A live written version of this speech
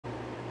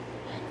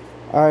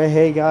Alright,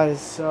 hey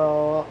guys, in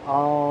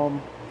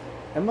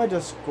my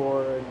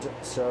Discord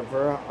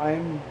server,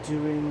 I'm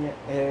doing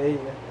a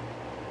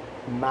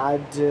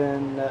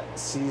Madden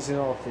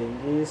seasonal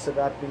thingy. So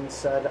that being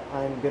said,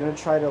 I'm gonna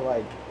try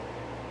to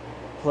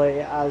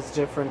play as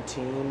different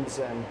teams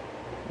and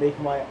make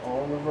my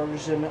own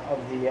version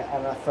of the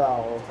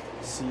NFL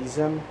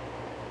season.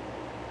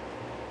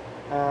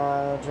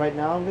 And right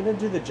now I'm gonna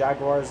do the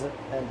Jaguars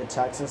and the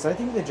Texans. I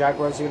think the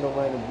Jaguars are gonna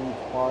win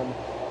week 1.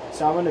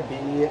 So I'm going to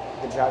be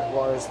the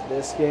Jaguars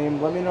this game.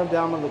 Let me know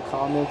down in the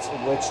comments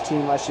which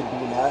team I should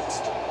be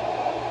next.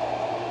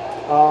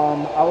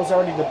 I was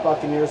already the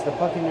Buccaneers. The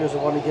Buccaneers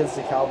won against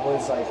the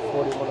Cowboys like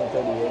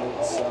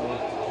 41-38. So,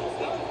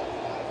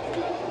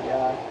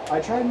 yeah.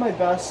 I tried my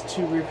best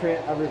to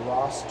recreate every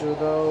roster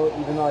though,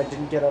 even though I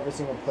didn't get every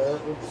single player.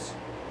 Oops.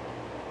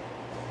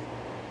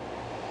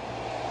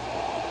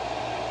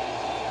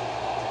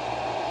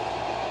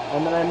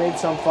 And then I made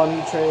some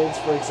funny trades,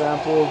 for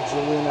example,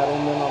 Julian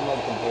Edelman on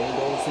like the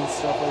Bengals and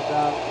stuff like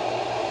that.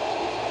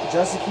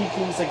 Just to keep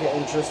things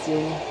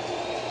interesting.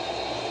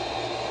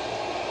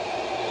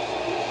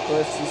 Of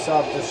course, you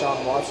saw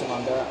Deshaun Watson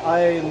on there.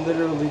 I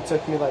literally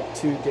took me like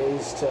 2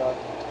 days to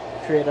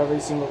create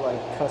every single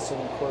custom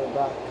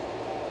quarterback.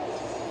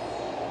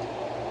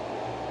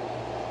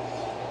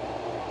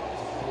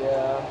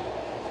 Yeah.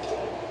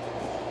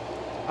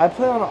 I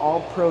play on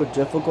all pro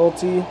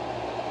difficulty,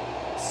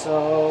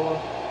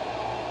 so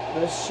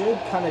this should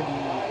kind of be,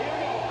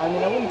 I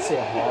mean, I wouldn't say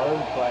hard,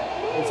 but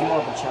it's more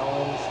of a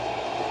challenge.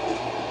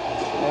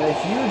 And a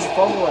huge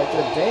fumble right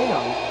there.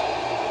 Damn.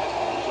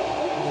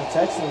 The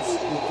Texans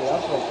scooped it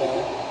up right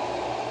there.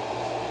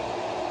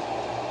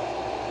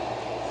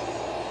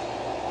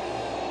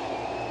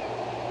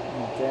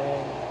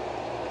 Dang.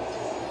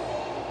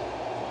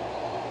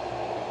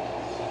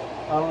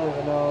 I don't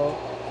even know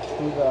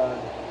who the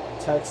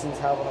Texans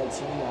have on their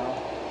team now.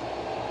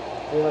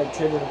 They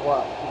traded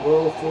what?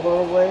 Will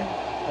Fuller away?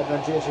 And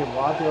then J.J.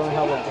 Watt, they only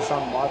have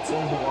Deshaun Watson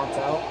who wants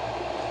out.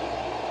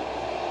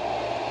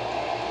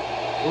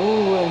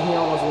 Ooh, and he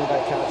almost made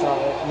that catch on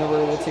it. Never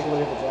really take a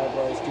look at the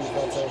Jaguars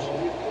defense right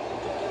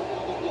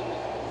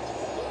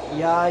here.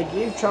 Yeah, I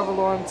gave Trevor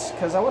Lawrence,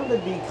 because I wanted to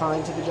be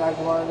kind to the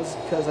Jaguars,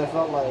 because I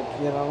felt like,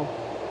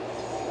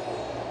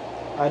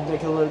 I'd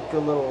make a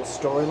little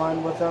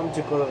storyline with them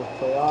to go to the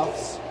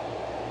playoffs.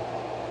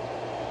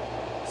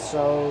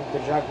 So the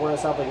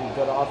Jaguars have a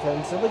good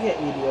offense. They look at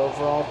 80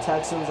 overall.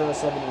 Texans are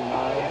 79.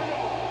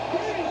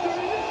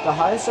 The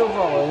highest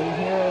overall in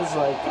here is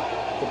the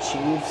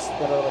Chiefs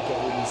that are at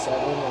 87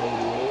 or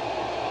 88.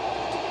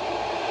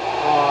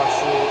 Oh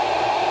shoot.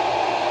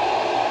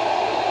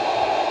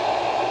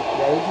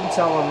 Yeah, you can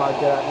tell I'm not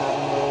good at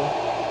Madden really.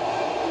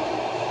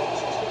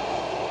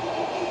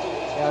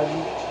 Yeah,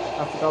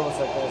 I forgot what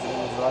that guy's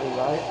name is. Roddy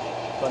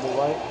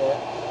White?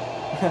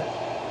 Yeah.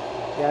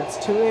 Yeah, it's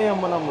 2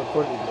 a.m. when I'm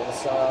recording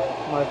this.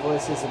 My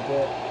voice is a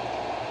bit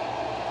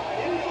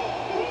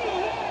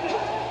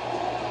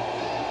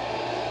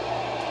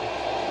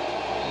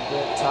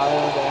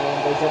tired, and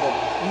they get an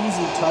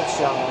easy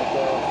touchdown right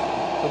there.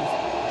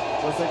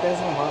 What's that guy's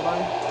name?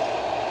 Hardline?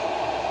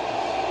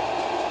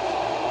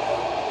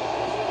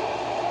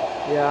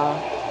 Yeah.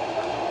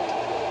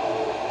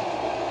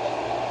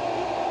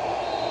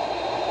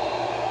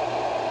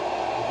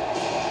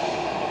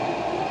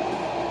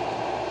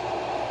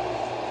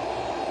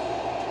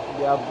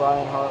 Yeah,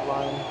 Brian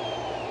Hartline.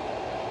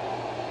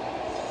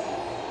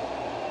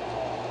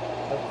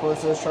 Of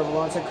course, there's Trevor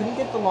Lawrence. I couldn't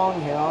get the long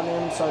hair on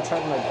him, so I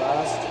tried my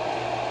best.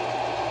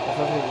 If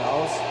everything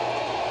else.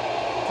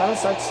 Kind of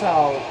sucks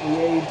how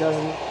EA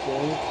doesn't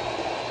think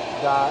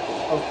that,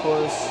 of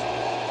course,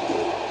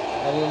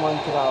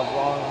 anyone could have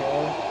long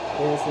hair.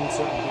 They just think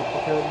certain people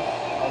could.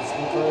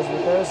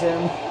 But there's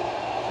him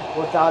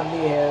without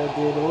any hair,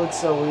 dude. It looks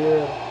so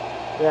weird.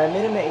 Yeah, I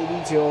made him an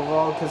 82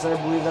 overall because I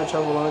believe that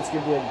Trevor Lawrence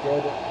could be a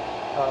good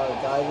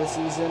guy this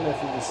season if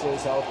he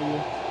stays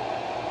healthy.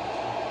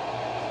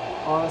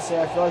 Honestly,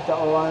 I feel like the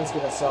O-line's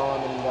going to sell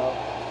him, and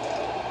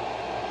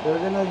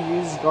they're going to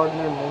use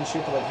Gardner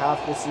Minshew for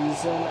half the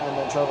season and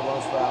then Trevor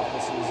Lawrence for half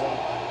the season.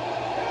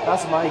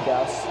 That's my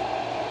guess.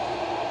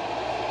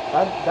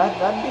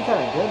 That'd be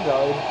kind of good,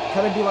 though. It'd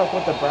kind of be like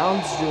what the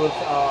Browns do with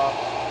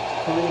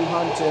Kareem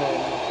Hunt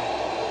and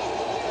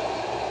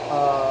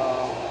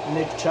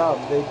Nick Chubb.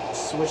 They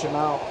switch them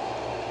out.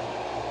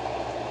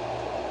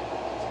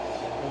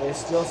 And they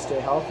still stay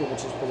healthy,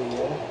 which is pretty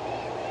good.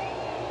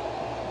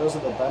 Those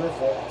are the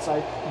benefits.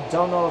 I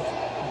don't know if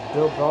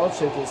Bill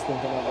Belichick is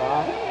thinking of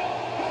that.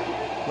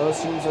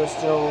 Most teams are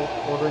still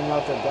ordering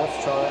out their depth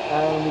chart.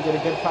 And we get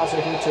a good pass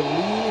right here to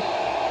Lee,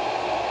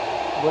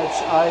 which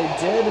I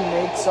did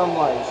make some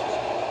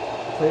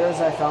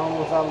players I found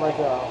without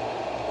a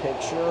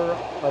picture.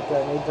 I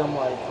made them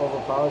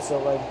overpowered.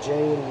 So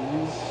Jay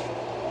Lee,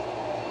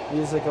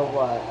 he's a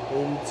what,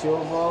 82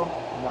 overall,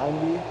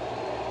 90.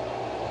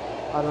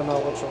 I don't know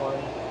which one.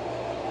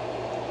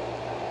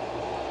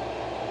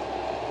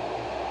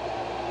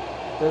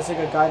 There's like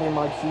a guy named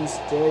Marquise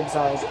Diggs.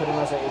 I put him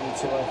as an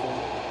 82, I think.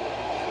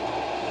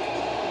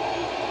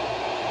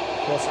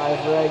 Chris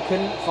Ivory. I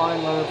couldn't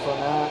find Leonard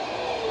Fournette.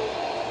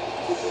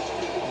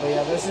 But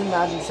yeah, this is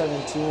Madden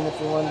 17 if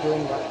you're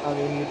wondering. I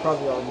mean, you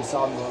probably already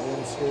saw the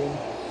loading screen.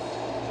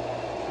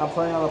 I'm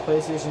playing on the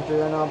PlayStation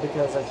 3 right now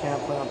because I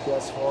can't play on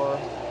PS4.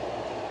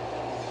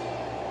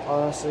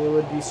 Honestly, it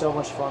would be so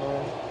much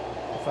funner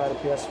if I had a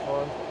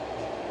PS4.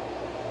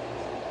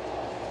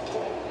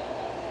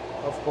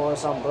 Of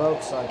course, I'm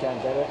broke, so I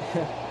can't get it.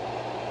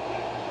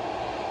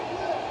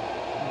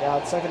 Yeah,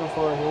 it's 2nd and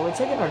 4 here. We're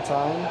taking our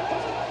time.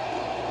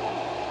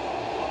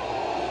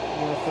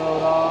 I'm gonna throw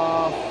it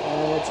off,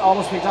 and it's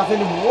almost picked off.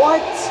 And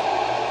what?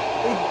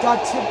 It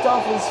got tipped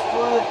off his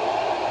foot.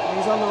 And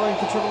he's on the right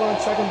control. We're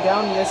gonna check him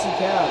down. Yes, he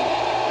can.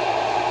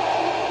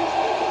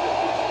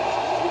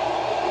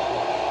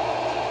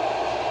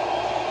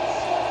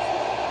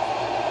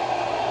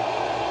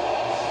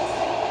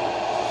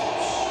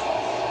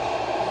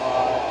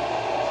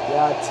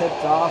 Yeah, it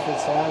tipped off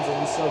his hands, and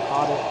he still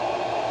caught it.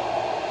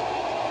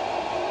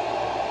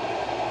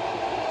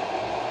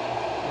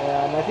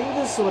 And I think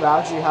this would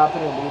actually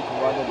happen in week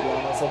 1, to be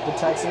honest. Like, the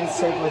Texans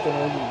take, like, an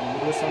early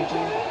lead or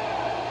something.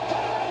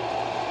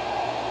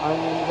 I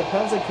mean, it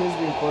depends on who's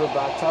being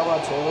quarterback.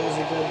 Tyrod Taylor is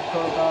a good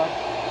quarterback.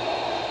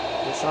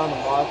 Deshaun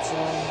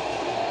Watson.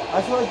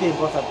 I feel like they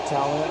both have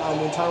talent. I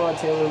mean, Tyrod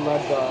Taylor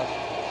led the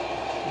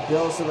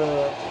Bills to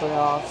the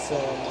playoffs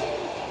in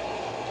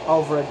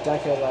over a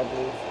decade, I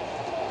believe.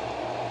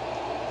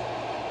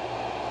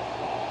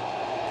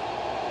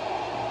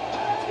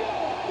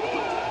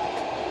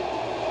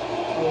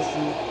 Oh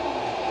shoot.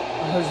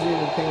 I wasn't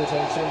even paying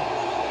attention.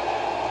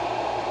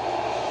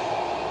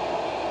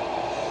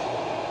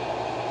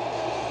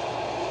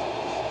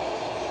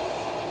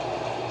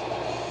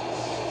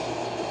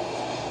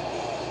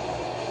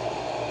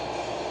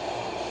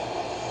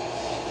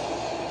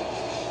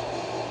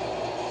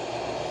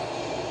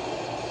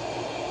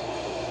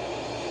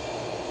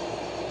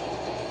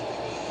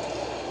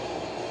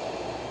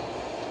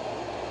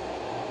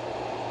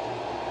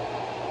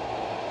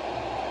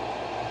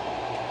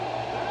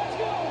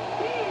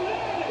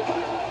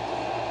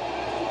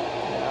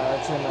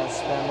 Trying to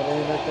spam it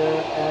in right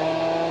there,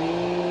 and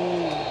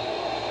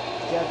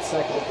he gets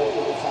second if I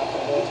think it's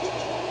happening there.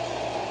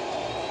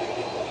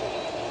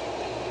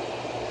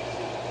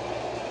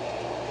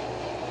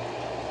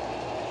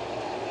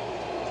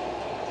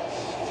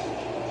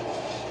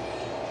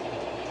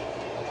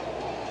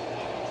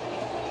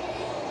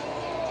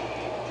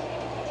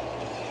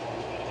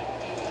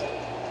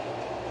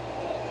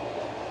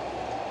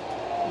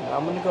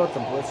 I'm gonna go with the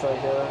blitz right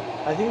here.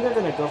 I think they're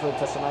gonna go for the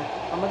touchdown.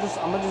 I'm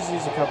gonna just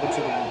use the coverage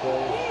to be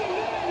brave.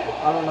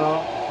 I don't know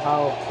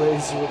how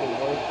plays really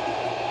work.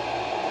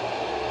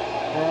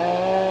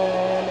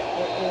 And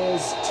it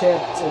is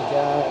tipped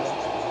again.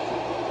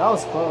 That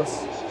was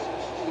close.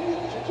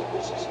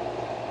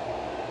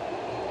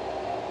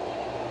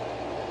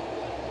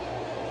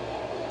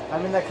 I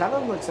mean, that kind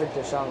of looks like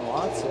Deshaun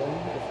Watson. If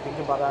you think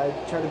about it, I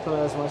tried to put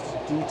as much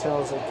detail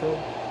as I could.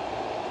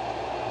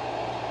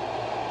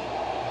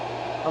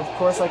 Of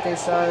course, like I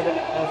said,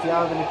 if you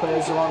have any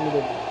players you want me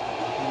to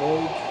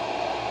make,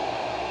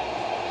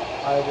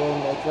 I will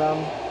make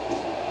them.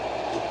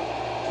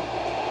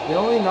 The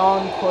only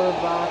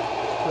non-quarterback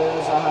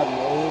players I have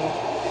made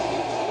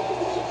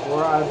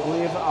were, I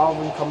believe,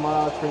 Alvin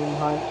Kamara, Kareem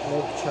Hunt,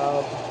 Nick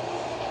Chubb,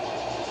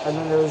 and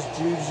then there was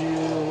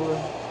Juju,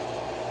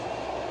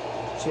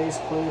 Chase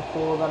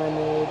Claypool that I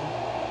made.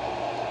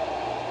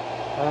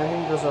 And I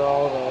think those are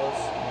all those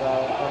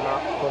that are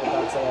not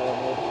quarterbacks that I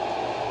made.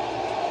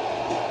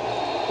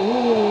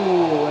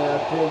 Ooh, and a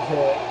big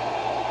hit.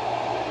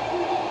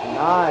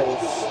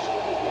 Nice.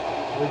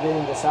 We're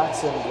getting the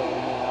Saxon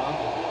going now.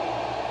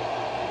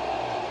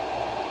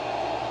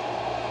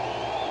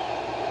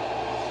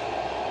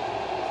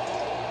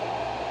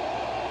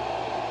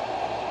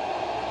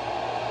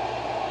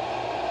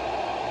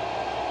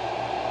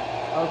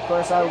 Of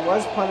course, I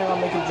was planning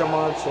on making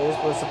Jamar Chase,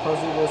 but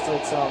supposedly there's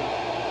like some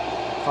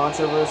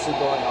controversy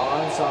going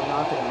on, so I'm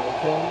not going to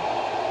make him.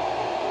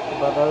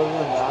 But other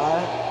than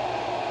that,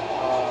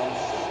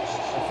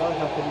 I feel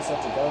like I'm pretty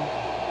set to go.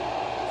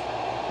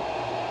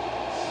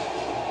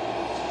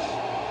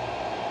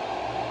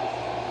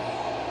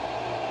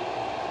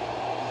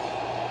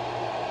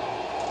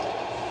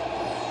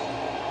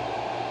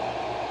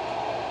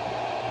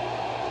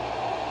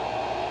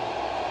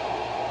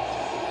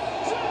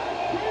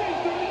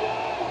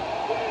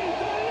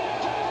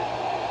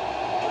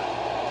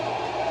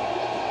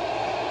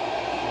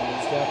 And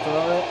he's gonna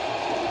throw it.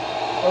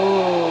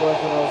 Oh, I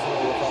thought I was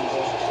gonna be a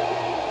fumble.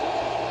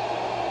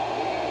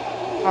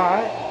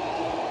 Alright.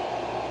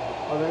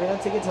 Well, they're going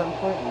to take a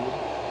 10-point lead.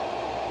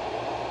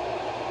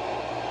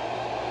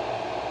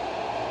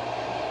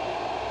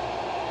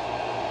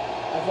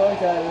 I feel like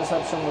that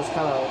interception was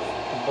kind of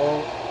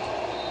bold.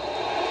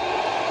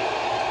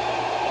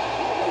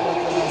 I feel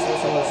like the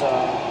interception was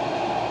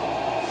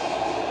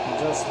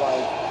just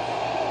like,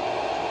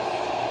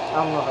 I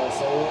don't know how to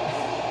say it.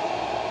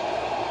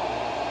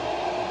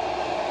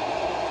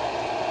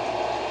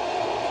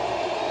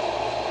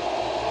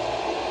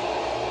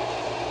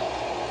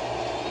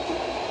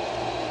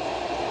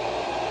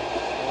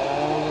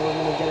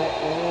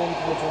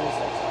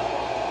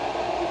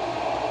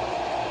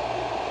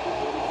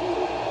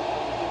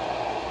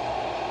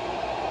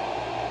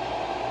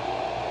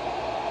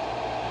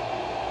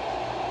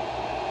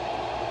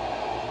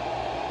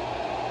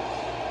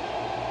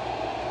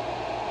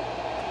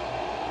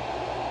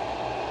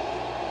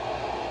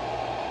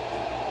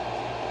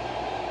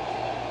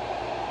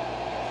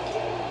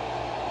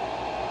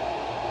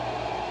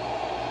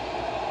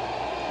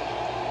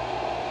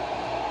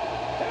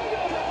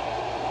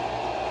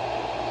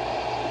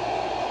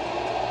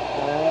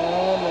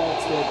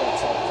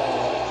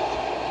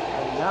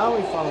 now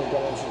we finally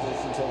get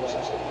introduced into the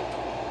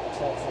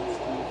Texans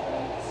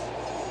defense.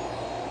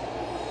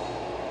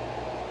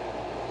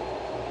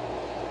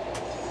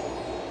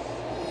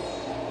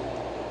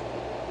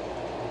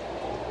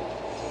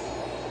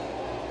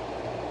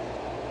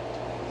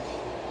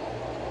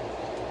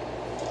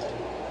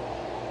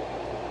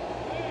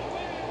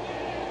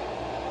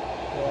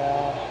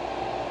 Yeah.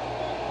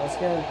 I was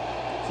gonna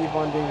keep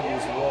on doing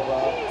these roll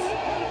routes.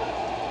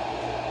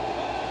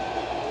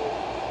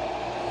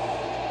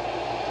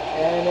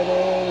 And it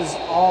is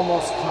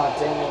almost caught,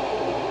 dang it.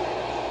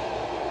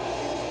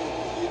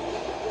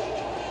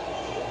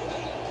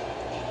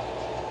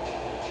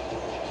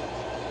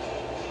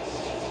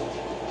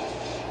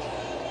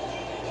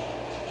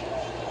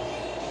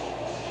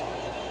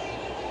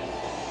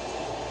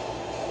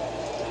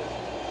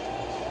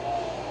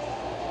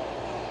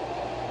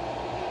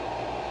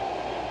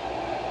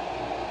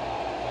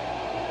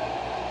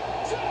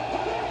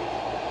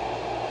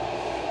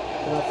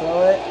 Gonna throw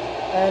it.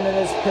 And it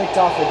is picked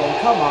off again.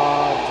 Come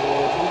on,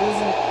 dude. He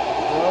doesn't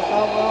throw it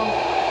that well.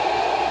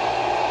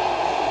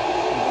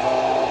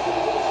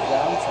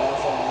 Yeah, I'm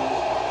trash on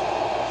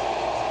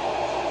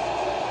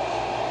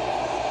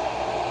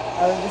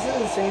him. This is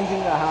the same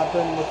thing that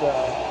happened with the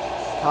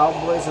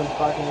Cowboys and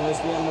Buccaneers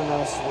game, and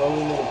then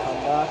slowly made a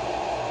comeback.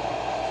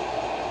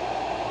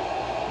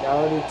 Yeah,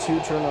 already 2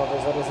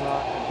 turnovers. That is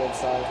not a good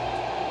side.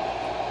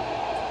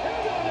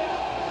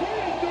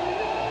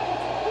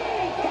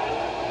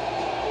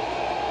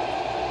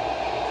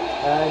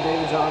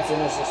 David Johnson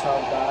is just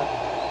held back.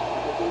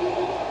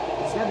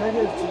 He's got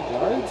 -2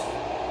 yards?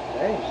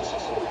 Dang.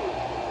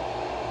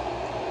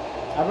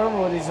 I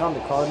remember when he's on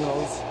the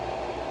Cardinals.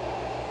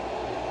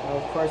 And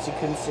of course, he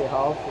couldn't stay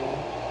healthy.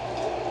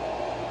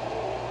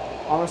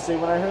 Honestly,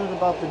 when I heard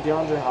about the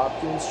DeAndre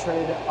Hopkins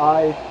trade,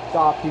 I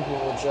thought people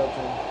were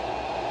joking.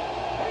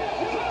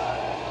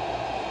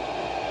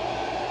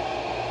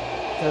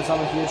 Because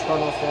I'm a huge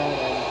Cardinals fan,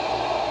 and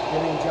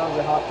getting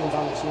DeAndre Hopkins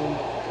on the team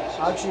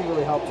actually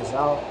really helped us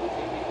out.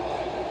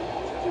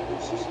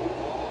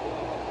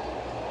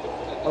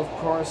 Of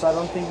course, I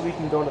don't think we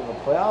can go to the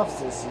playoffs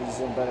this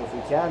season, but if we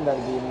can,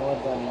 that'd be more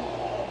than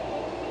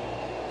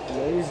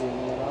amazing,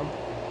 you know?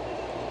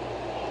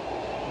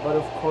 But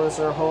of course,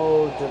 our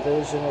whole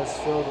division is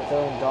filled with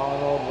Aaron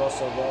Donald,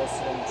 Russell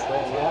Wilson, and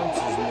Trey Lance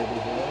is maybe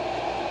here.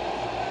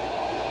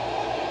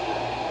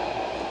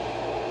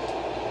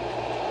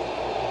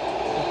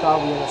 I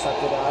thought we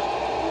intercepted that.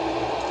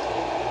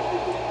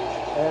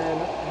 And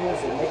who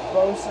is it, Nick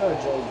Bosa or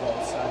Joey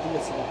Bosa? I think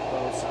it's Nick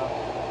Bosa.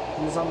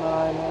 He's on the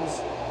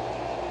Niners.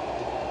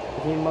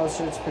 Raheem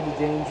Mostert's pretty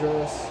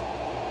dangerous.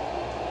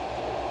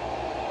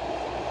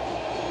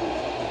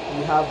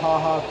 You have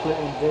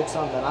Clinton Dix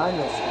on the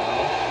Niners now.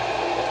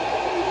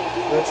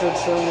 Richard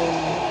Sherman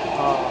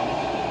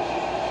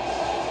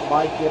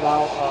might get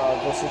out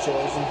of the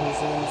situation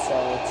he's in, so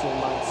a team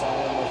might sign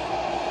him if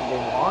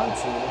they want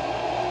to.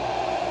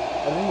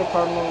 I think the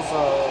Cardinals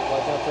are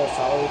like at their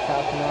salary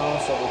cap now,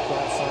 so they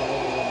can't sign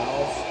anyone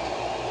else.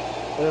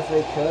 But if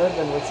they could,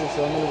 then Richard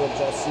Sherman would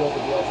just seal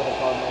the deal for the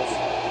Cardinals.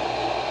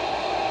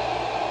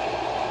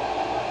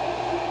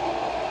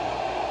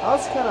 I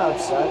was kind of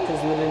upset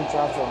because we didn't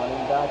draft a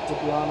running back, to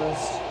be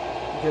honest,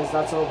 because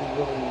that's what we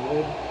really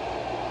needed.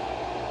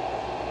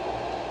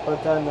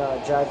 But then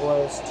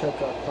Jaguars took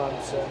a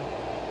Clemson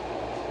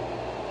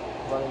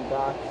running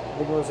back. I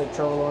think it was like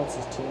Trevor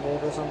Lawrence's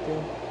teammate or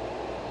something.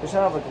 They should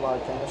have like a lot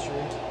of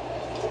chemistry.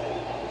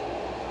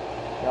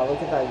 Yeah,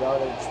 look at that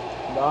yardage.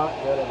 Not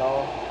good at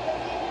all.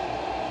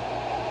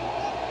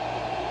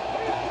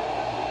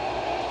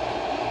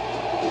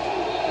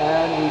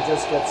 And we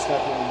just get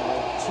stuck in there.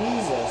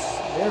 Jesus,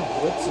 they're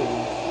blitzing.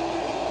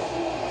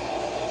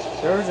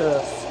 They're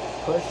just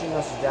pushing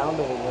us down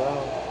to the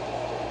ground.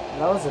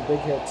 And that was a big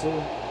hit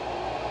too.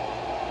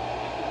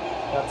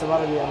 That's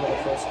about to be the end of the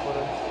first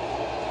quarter.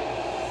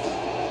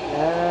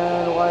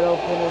 And wide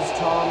open is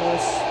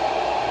Thomas.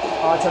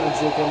 Oh, I tried to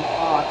juke him.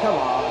 Oh, come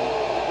on.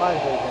 My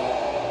big hit.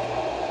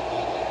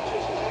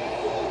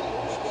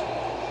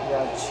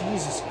 Yeah,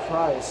 Jesus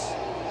Christ.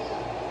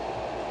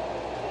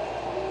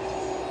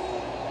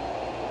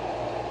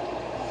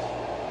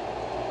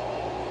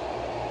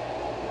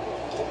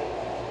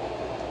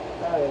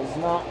 That is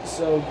not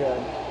so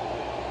good.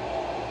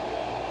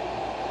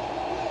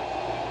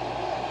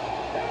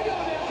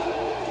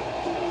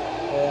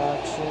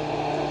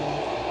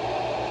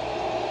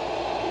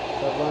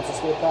 Trevor Lawrence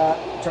escaped that.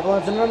 Trevor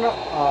Lawrence, no.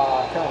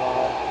 Aw, come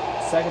on.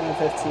 2nd and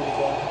 15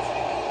 again.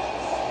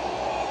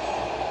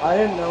 I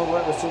didn't know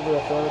what receiver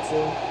to throw it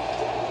to.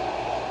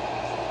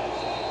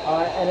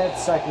 Alright, and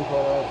it's second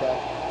quarter, okay.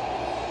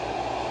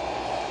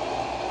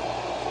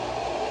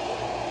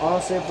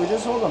 Honestly, if we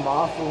just hold them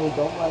off and we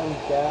don't let them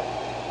get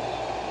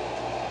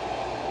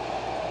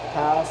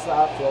past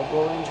that field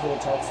goal range for the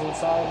Texans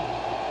side,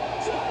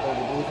 or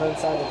the defense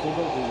side, I think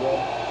it'll be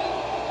good.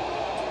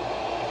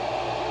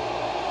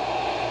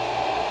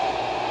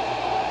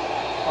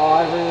 Oh,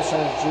 I really was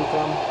trying to juke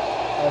him.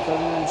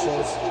 30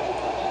 inches. I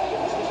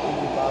think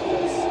we got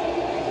this.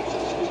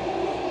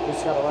 We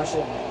just gotta rush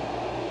it, man.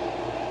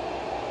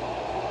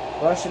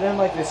 Rush it in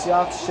like the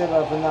Seahawks should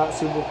have in that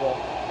Super Bowl.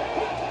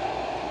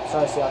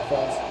 Sorry, Seahawks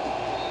fans.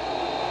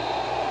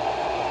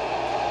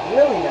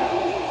 Really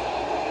now?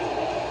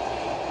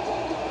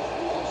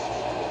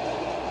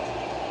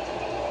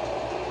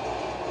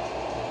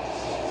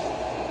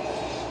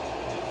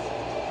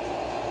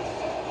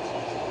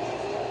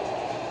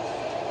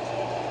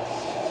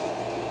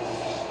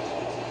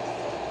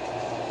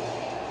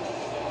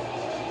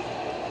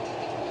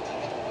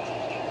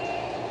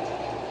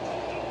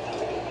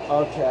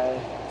 Okay,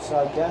 so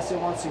I guess it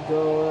wants to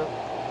go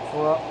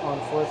on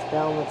 4th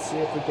down. Let's see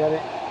if we get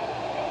it.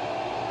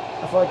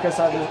 I feel like Chris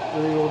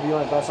Ivory will be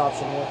my best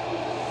option here.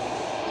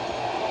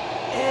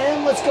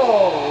 And let's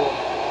go!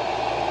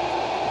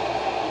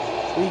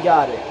 We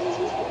got it.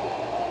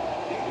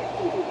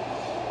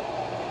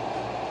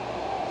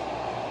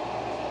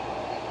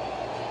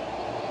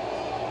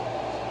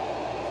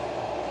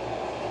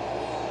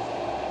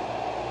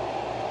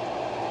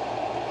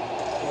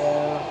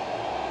 Yeah,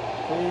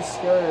 pretty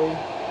scary.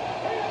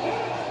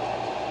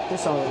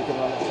 There's someone we can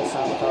run it this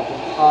time without him.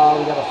 Oh,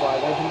 we got a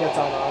flag. I think it's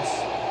on us.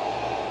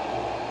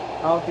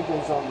 I don't think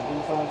it's on the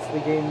defense. The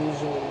game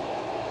usually.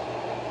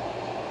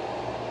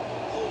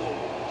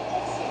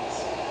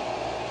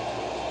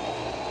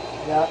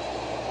 Yeah.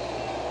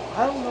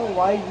 I don't know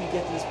why we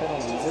get these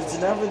penalties. It's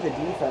never the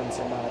defense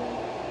in Madden.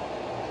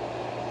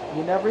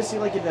 You never see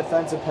like a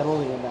defensive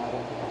penalty in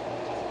Madden.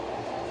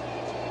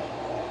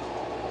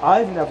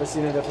 I've never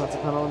seen a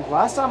defensive penalty.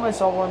 Last time I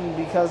saw one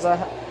because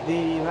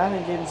the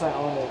Madden games I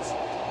owned is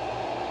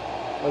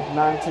like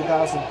Madden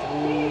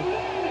 2003,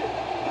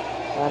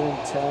 Madden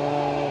 10,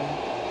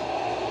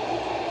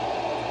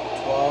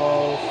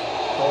 12,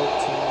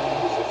 13,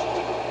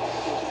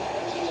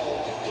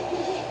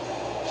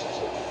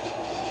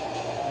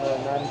 and then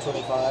Madden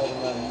 25,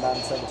 and then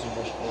Madden 17,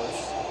 of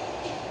course.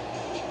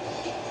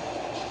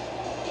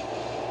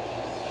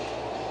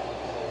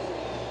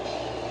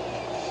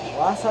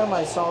 Last time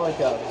I saw like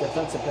a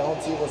defensive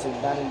penalty was in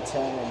Madden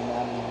 10 and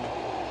Madden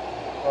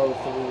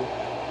 03.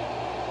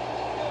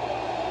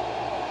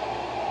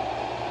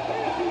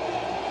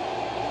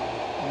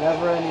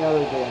 Never any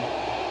other game.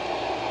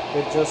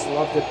 They just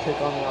love to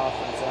pick on the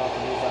offense and not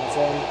the defense.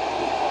 And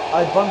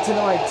I bumped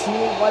into my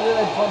teammate. Why did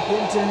I bump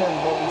into him?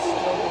 But we still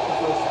get the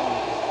first time.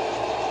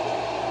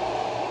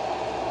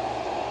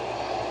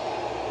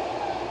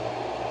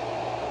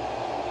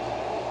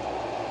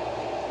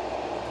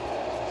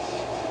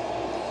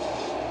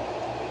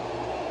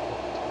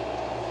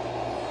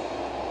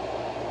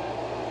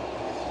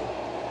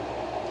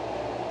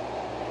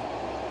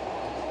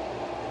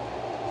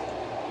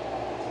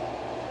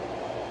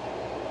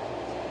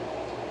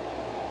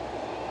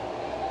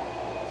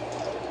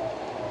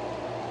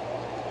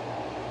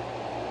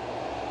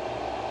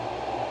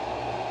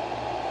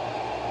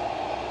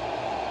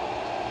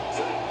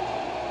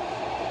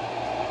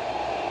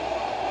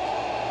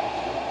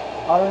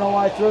 I don't know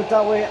why I threw it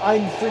that way. I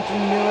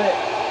freaking knew it.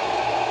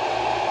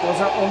 That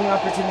was our only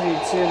opportunity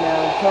too,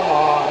 man. Come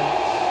on.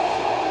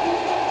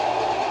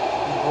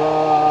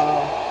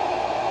 Bruh.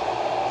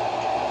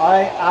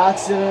 I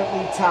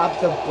accidentally tapped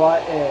the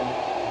button.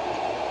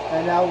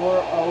 And now we're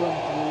 0-3.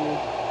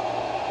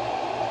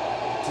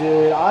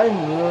 Dude,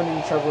 I'm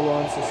ruining Trevor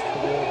Lawrence's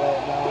career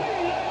right now.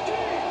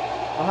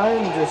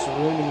 I'm just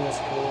ruining his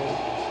career.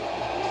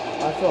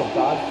 I feel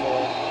bad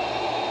for it.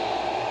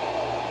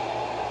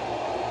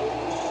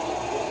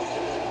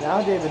 Now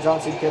David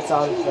Johnson gets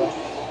out of the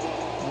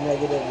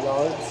negative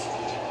yards.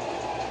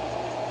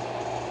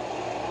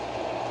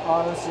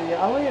 Honestly,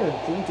 I don't even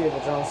think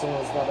David Johnson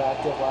was that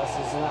active last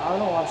season. I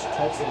don't watch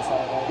Texans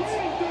highlights.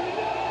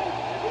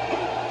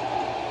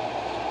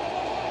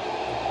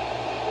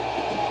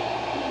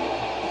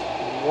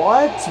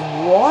 What?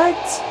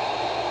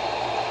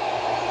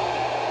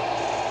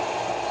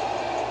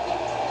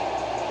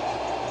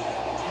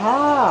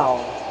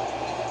 How?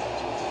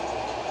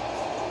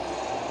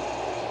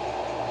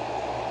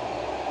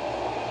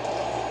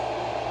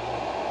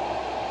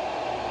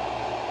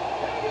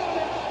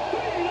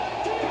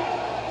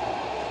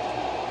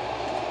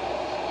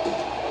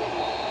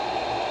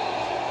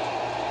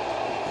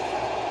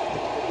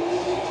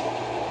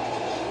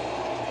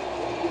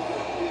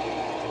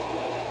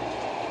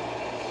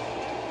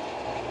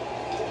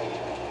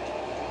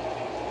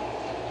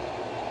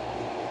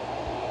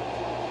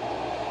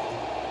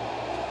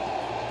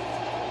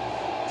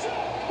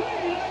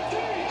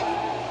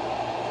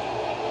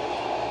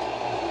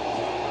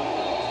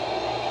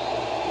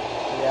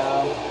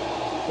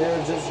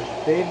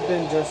 They've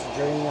been just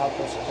draining out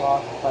this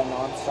clock by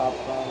non-stop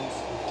runs.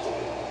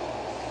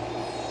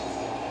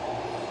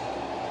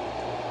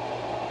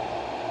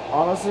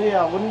 Honestly,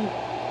 I wouldn't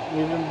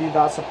even be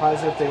that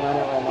surprised if they ran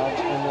it right now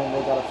and then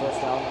they got a first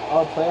down.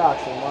 Oh, play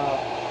action, wow.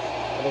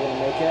 Are they going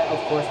to make it?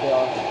 Of course they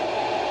are.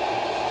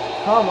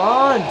 Come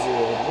on,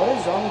 dude. What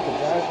is wrong with the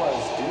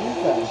Jaguars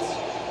defense?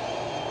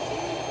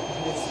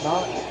 It's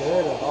not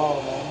good at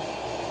all, man.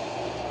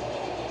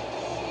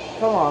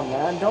 Come on,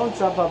 man. Don't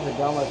jump up and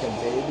down like a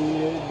baby,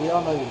 dude. We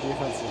all know your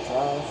defense is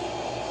trash.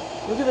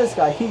 Look at this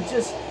guy.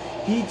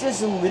 He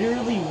just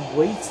literally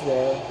waits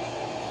there.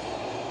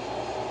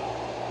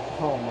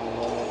 Oh my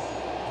lord.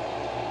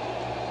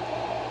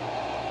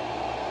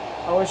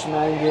 I wish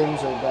Madden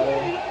games were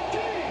better,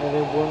 and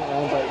they weren't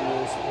ran by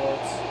EA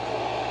Sports.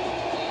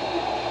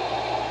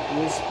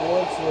 EA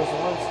Sports was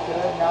once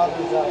good, now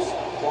they're just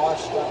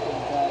washed up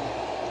and done.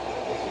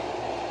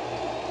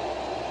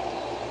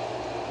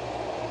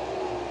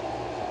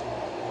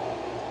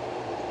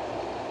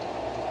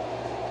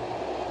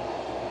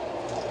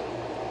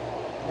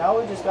 Now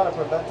we just gotta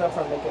prevent them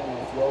from making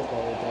a field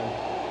goal again.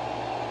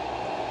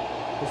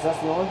 Because that's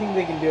the only thing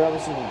they can do every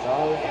single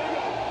drive.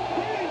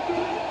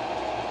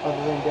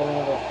 Other than getting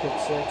another pick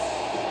six.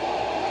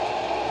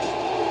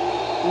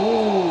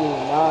 Ooh,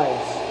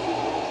 nice.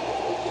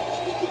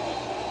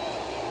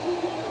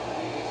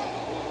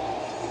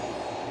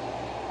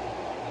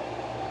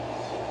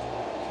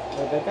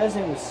 Wait, that guy's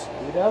name is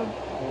Scuda?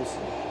 Let me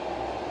see.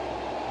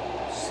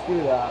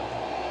 Scuda.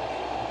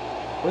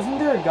 Wasn't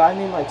there a guy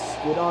named like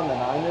Scuda on the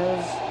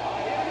Niners?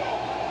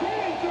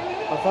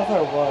 I thought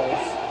there was.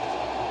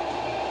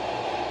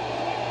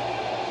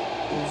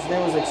 His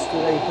name was like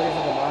Scuda, he played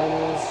for the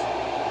Niners.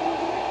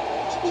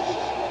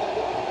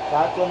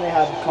 Back when they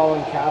had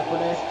Colin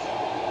Kaepernick.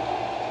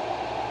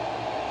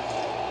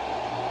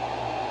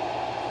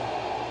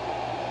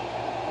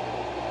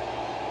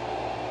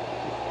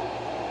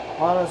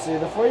 Honestly,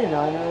 the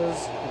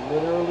 49ers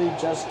literally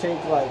just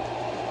take like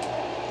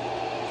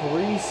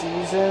 3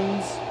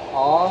 seasons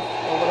off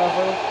or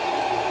whatever.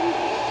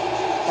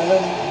 And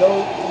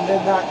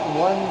then that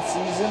one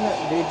season,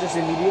 they just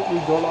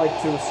immediately go like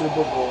to a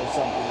Super Bowl or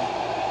something.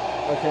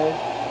 Okay?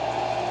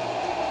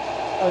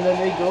 And then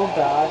they go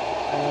back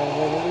and then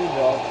they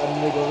rebuild and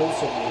then they go to the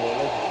Super Bowl.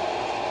 Like,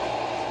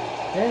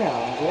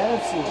 damn, the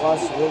NFC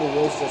West really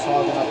is just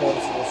hogging up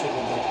every single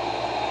Super Bowl.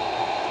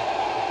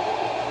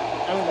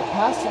 I mean, the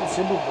past 10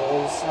 Super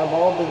Bowls have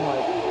all been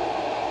like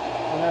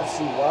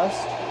NFC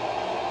West.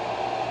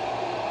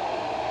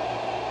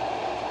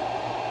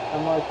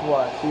 And like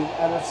what? The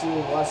NFC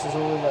West is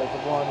only like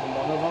one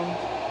of them.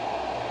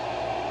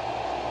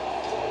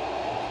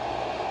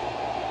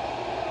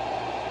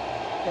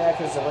 Yeah,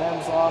 because the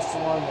Rams lost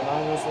one, the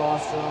Niners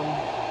lost one,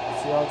 the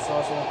Seahawks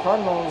lost one. The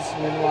Cardinals,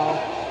 meanwhile,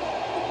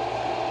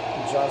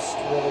 just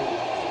really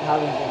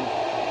haven't been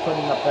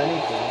putting up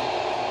anything.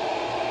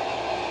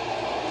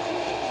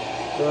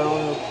 Their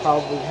owner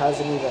probably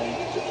hasn't even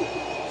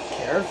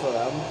cared for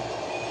them.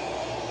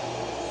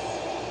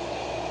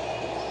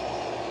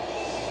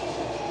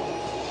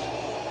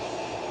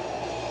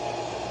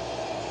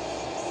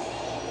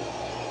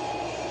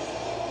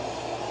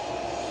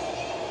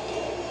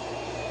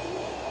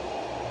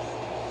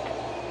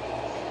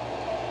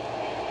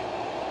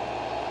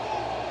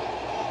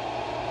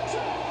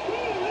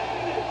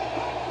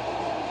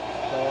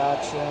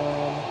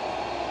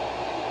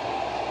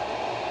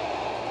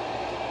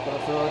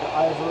 Gonna throw it to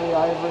Ivory.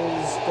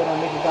 Ivory's gonna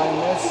make a guy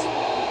miss.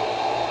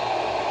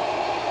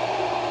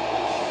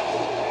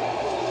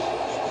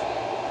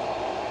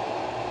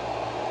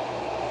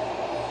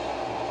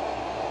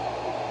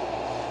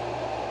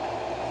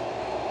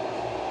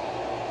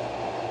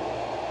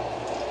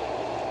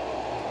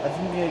 I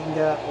think you can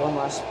get one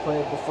last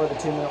play before the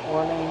 2-minute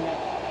warning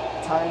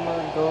timer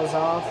goes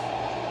off.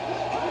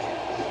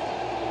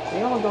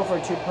 You're gonna go for a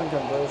 2-point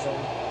conversion.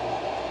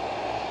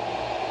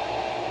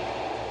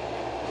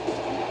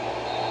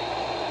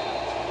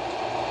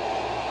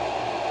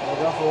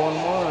 Go for one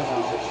more or no?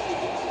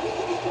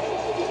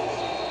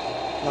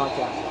 Not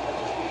yet.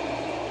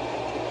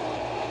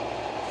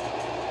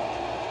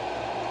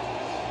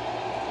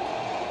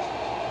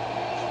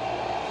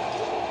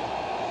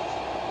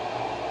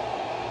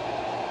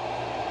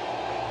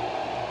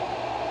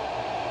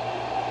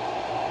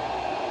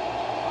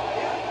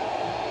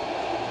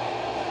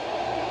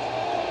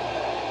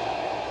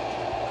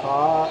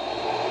 Caught.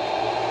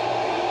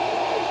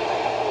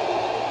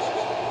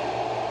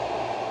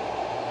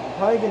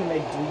 Probably gonna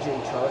make DJ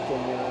Chark in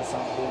here or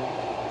something.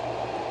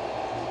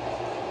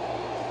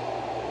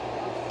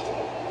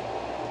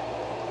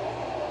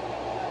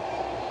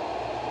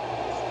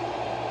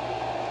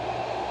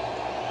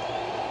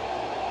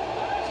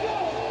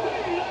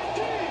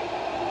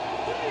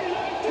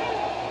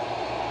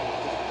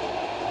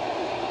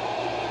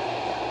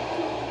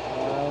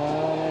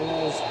 And it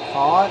is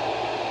caught.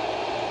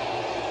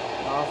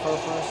 Not for a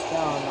first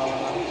down, no.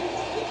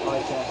 Oh, I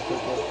can't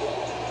kick it.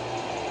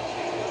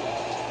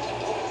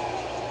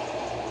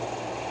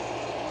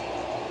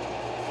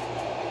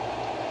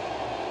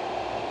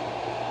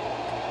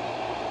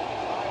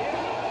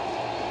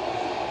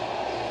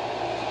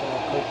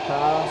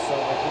 Pass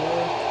over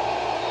here.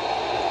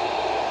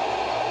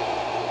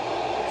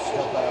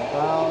 Step out of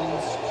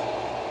bounds.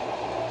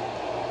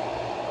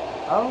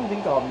 I don't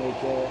think I'll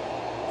make it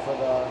for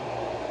the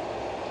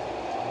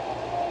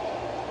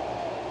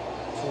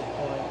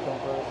 2-point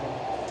conversion.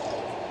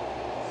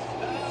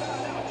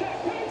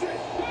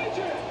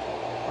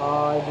 I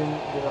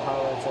didn't do the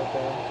highlights right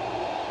there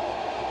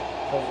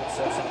because it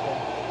said something.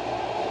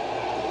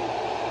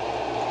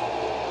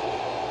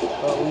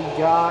 But we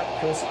got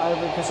Chris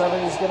Ivory. Chris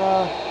Ivory is he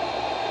gonna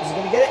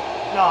get it?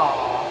 No.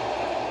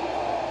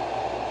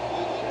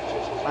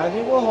 I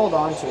think we'll hold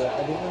on to it.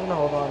 I think we're gonna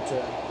hold on to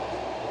it.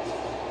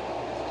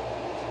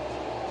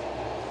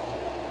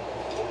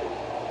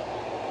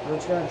 We're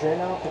just gonna drain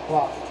out the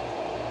clock.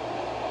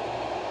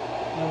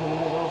 And we're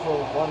gonna go for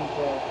one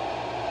play.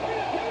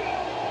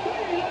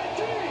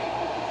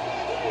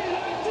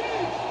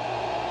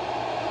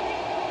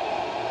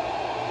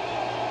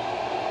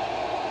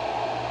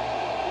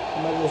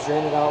 I'm gonna just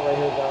drain it out right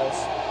here, guys.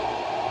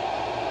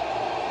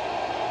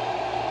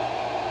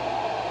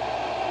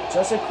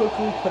 Just to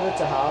quickly put it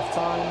to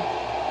halftime.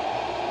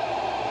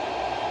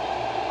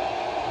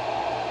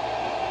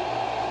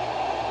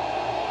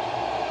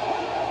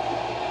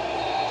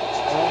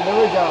 And there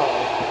we go.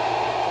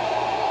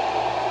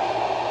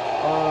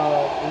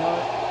 You know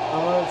what?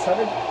 I'm gonna try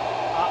to.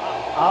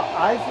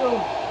 I feel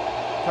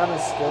kind of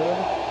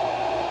scared.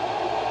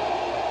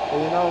 But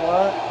you know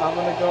what? I'm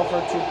gonna go for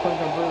a 2-point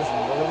conversion.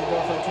 We're gonna go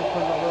for a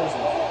 2-point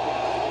conversion.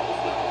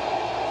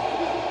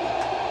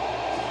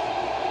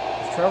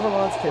 Trevor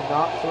Lawrence could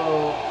not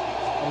throw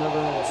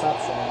another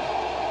interception.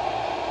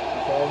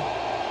 Okay?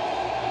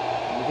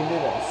 We can do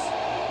this.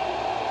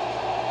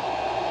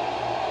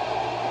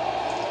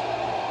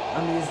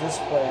 I'm gonna use this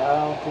play. I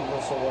don't think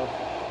this will work.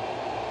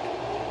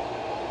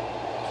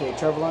 Okay,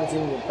 Trevor Lawrence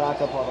needs to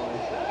back up all the way.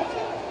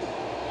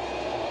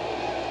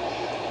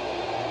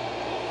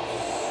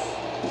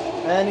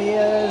 And he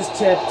is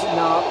tipped.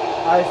 No,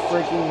 I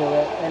freaking knew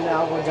it. And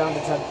now we're down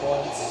to 10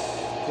 points.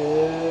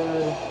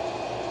 Dude.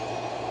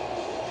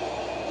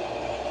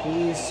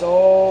 He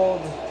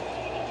sold.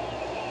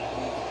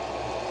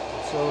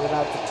 So we're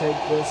gonna have to take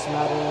this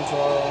matter into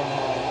our own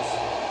hands.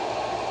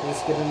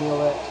 He's gonna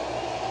kneel it.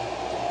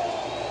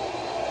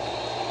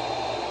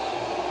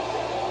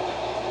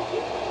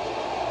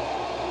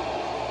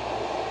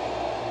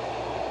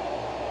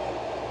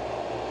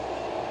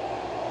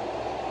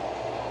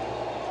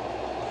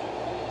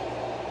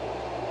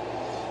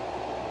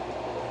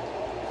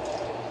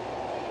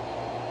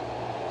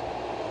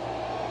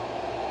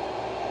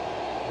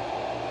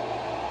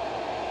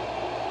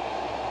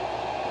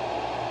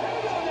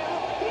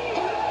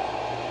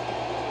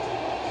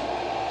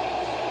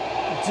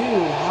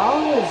 Dude,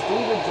 how is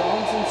David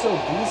Johnson so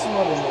beast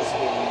mode in this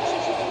game?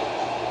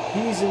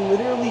 He's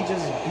literally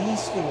just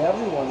beasting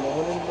everyone, and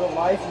when in real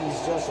life he's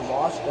just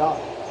washed up.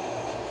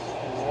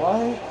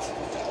 What?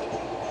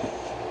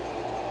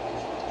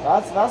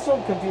 That's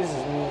what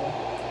confuses me.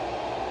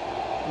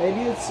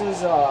 Maybe it's his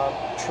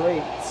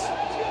traits.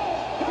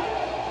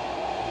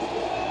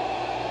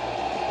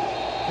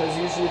 Because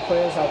usually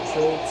players have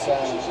traits,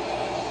 and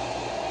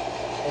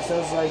it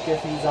says like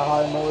if he's a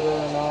high motor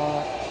or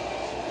not.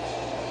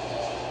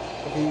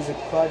 If he's a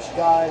clutch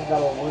guy,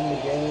 that'll win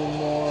the game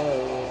more,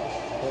 or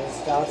his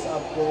stats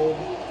upgrade,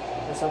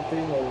 or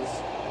something, or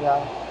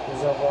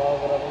his overall,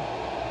 whatever.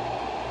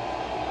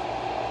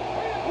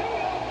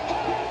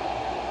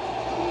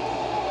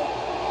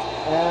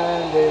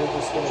 And they're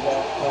just gonna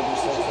get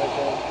 36 right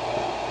there.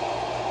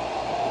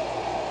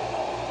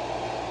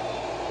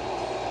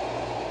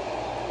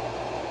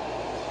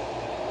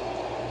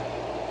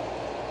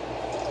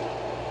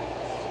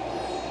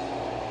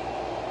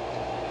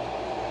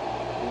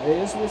 They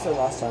just missed it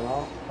last time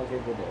out. Okay,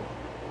 they did.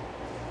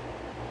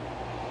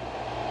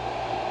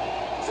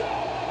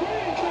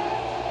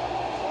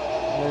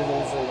 They're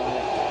losing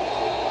that.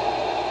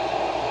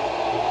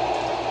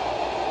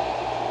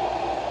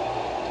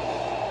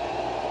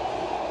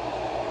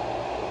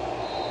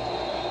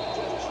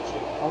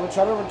 I'm gonna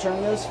try to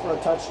return this for a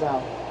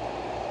touchdown.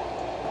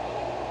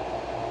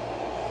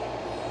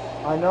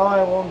 I know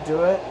I won't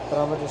do it, but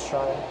I'm gonna just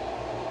try it.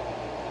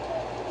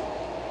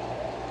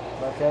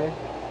 Okay?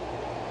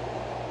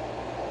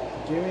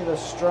 Give me the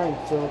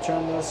strength to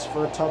return this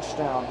for a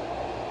touchdown.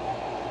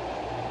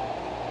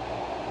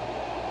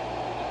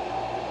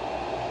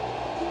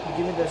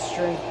 Give me the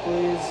strength,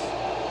 please.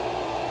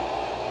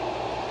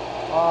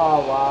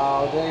 Oh,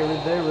 wow.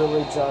 They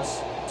really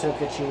just took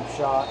a cheap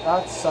shot.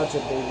 That's such a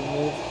baby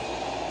move.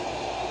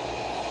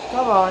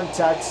 Come on,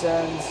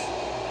 Texans.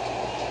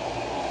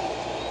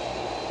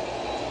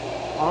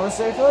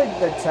 Honestly, I feel like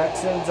the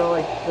Texans are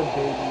like the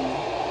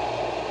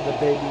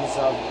babies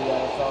of the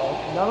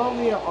NFL. Not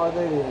only are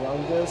they the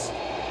youngest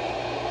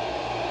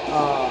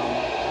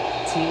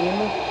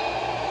team,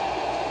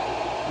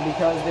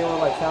 because they were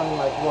like founded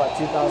like what,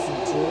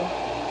 2002?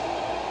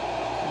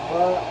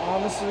 But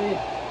honestly,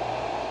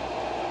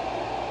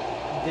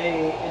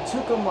 it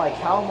took them like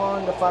how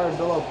long to fire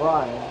Bill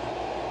O'Brien?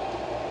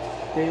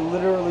 They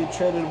literally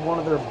traded one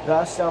of their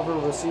best ever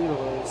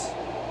receivers.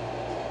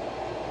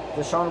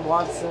 Deshaun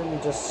Watson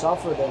just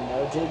suffered in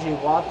there. J.J.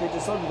 Watt, they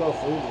just let him go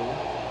freely.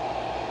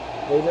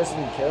 They just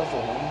didn't care for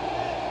him.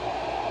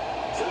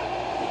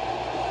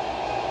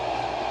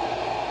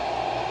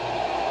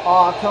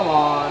 Aw, come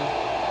on.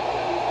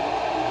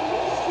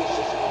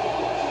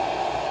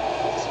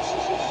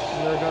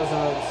 And there goes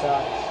another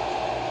sack.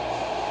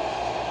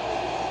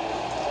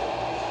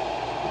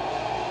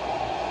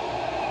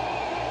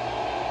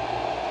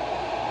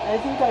 I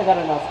think I got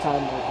enough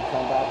time to make a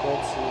comeback.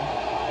 Let's see.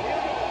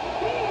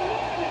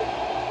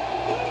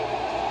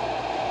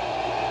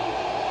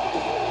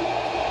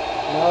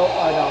 No,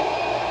 I don't.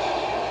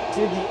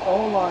 Dude, the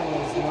O-line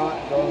is not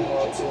going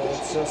well too.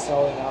 It's just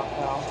selling out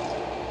now.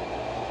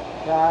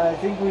 Yeah, I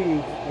think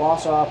we've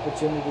lost our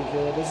opportunity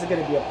here. This is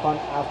going to be a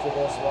punt after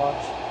this,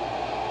 watch.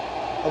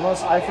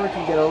 Unless Eifert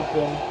can get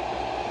open.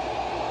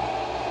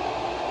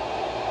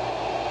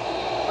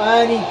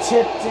 And he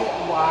tipped it.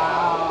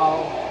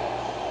 Wow.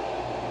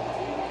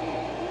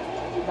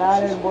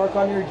 Madden, work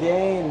on your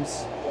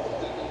games.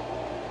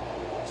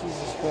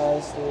 Jesus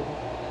Christ, dude.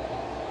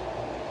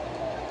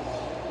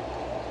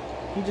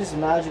 He just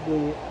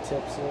magically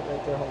tips it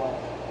right there. Hold on.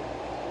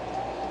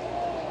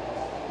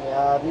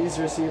 Yeah, these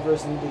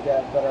receivers need to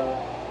get better.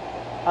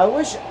 I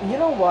wish, you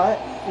know what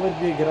would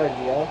be a good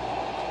idea?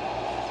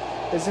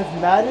 Is if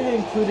Madden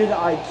included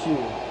IQ.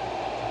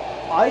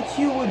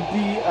 IQ would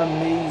be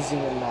amazing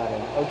in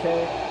Madden,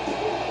 okay?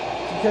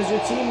 Because your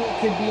team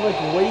could be like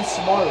way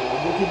smarter.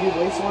 They could do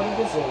way smarter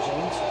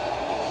decisions.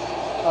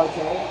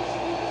 Okay?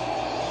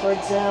 For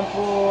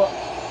example,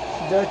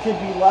 there could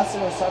be less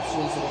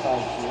interceptions with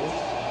IQ.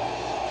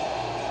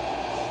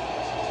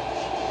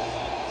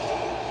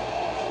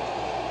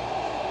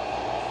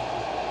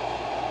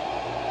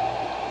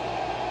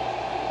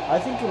 I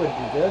think it would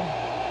be good.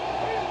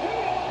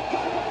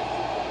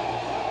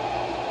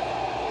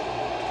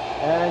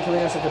 And can we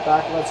get at the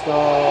back? Let's go.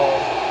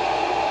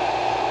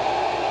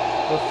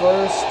 The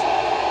first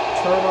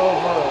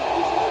turnover.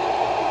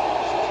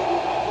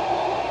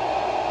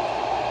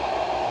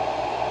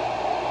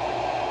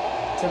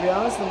 To be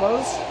honest, the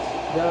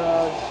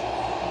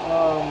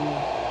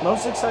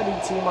most exciting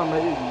team I'm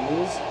ready to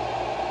use.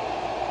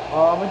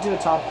 I'm gonna do a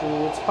top 3.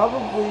 It's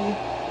probably,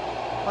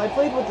 I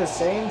played with the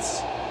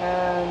Saints.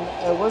 And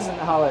it wasn't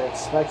how I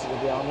expected, to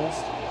be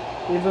honest,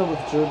 even with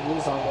Drew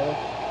Brees on there.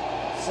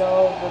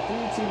 So the 3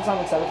 teams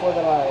I'm excited for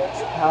that I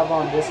have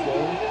on this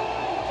game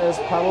is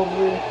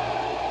probably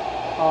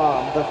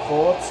the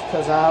Colts,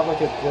 because I have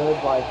like a good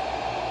like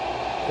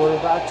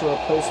quarterback to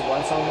replace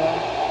Wentz on there.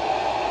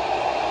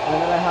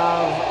 And then I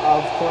have,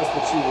 of course, the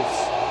Chiefs.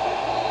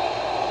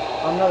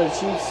 I'm not a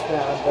Chiefs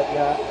fan, but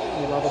yeah,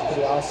 you know, they're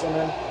pretty awesome.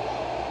 And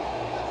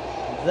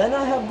then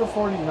I have the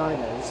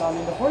 49ers. I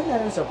mean, the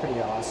 49ers are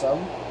pretty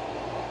awesome.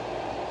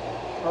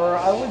 Or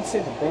I would say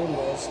the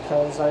Bengals,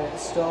 because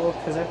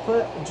I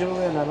put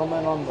Julian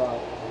Edelman on the,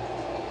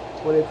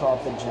 what do you call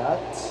it, the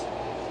Jets.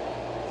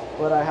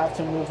 But I have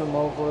to move him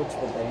over to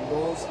the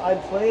Bengals. I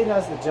played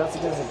as the Jets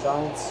against the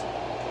Giants.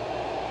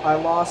 I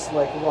lost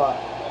like, what,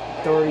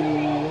 30...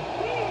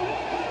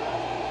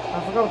 I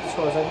forgot what the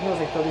score was. I think it was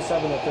like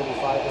 37 or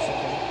 35 or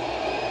something.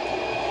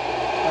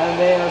 And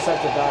they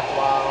intercepted back.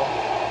 Wow.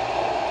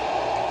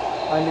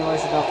 I knew I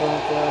should not throw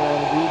it there,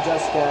 and we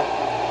just get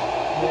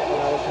hit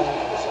without a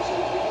penalty.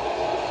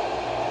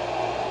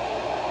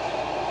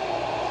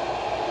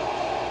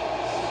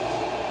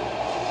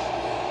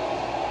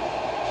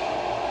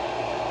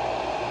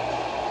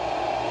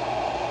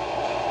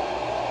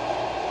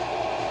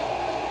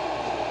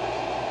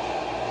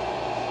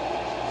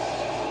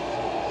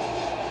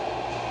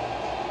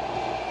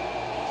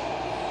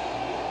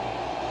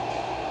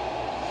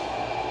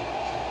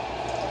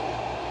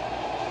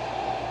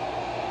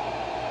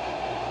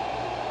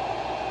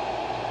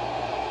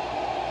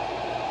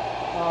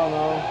 I don't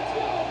know.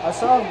 I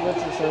saw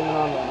Richard Sherman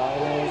on the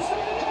Niners.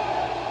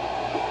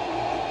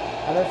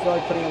 I didn't feel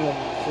like putting him in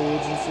free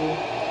agency.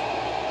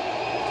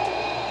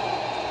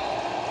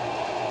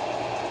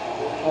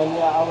 And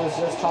yeah, I was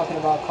just talking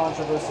about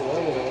controversy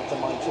earlier with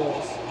Jamar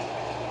Chase.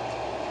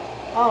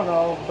 I don't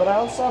know, but I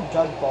also have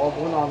Doug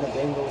Baldwin on the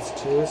Bengals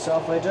too, so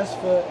if I just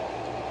put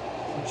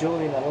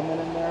Julian Edelman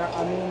in there,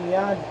 I mean,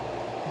 yeah,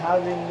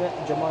 having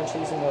Jamar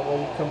Chase in there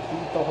will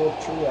complete the whole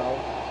trio.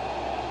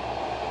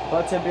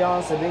 But to be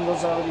honest, the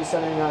Bengals are already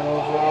 79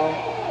 overall,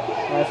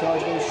 and I feel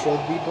like they should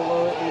be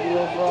below 80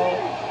 overall.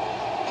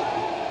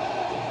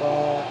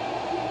 But,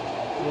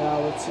 yeah,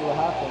 let's see what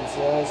happens,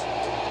 guys.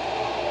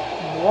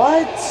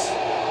 What?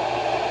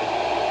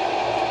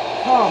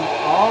 Come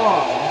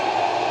on.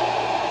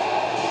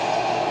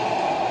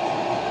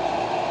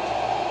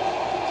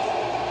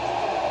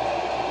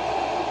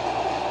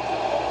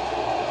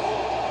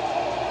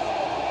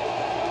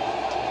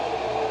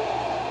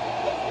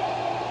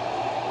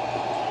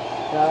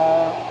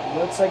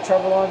 Looks like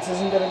Trevor Lawrence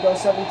isn't going to go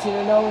 17-0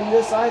 in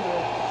this either.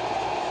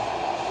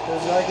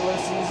 His regular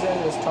season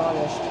is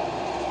tarnished.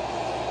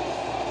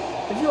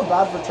 I feel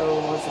bad for Trevor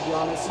Lawrence, to be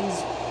honest.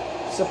 He's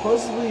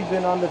supposedly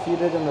been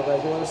undefeated in the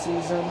regular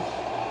season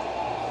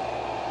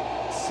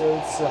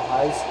since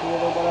high school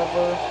or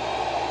whatever.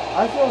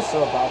 I feel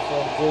so bad for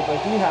him, dude.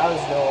 Like, he has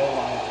no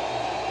O-line.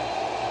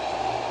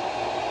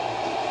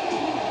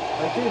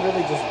 Like, they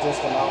really just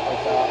dissed him out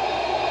like that.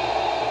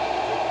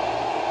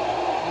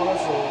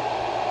 Honestly.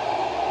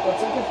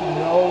 It's like if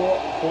no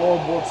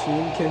horrible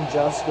team can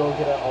just go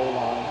get an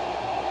O-line.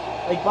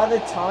 Like, by the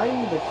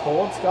time the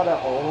Colts got an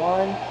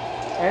O-line,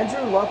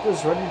 Andrew Luck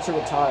was ready to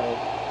retire.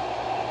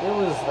 It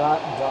was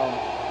that dumb.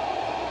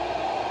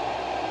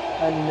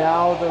 and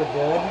now they're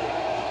good,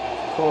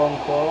 quote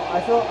unquote. I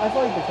feel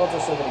like the Colts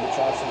are still gonna be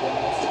trash, to be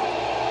honest.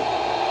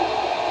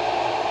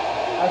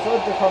 I feel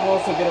like the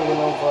Cardinals will get a win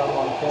over them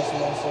on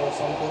Christmas or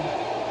something.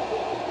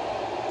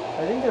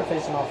 I think they're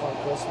facing off on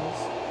Christmas.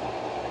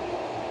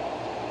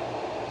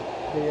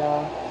 But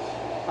yeah,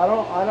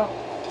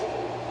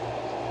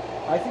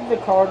 I think the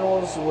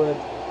Cardinals would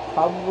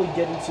probably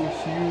get into a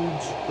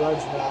huge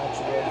grudge match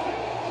with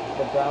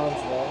the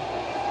Browns though.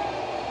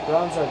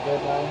 Browns are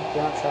good now.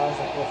 They're not trash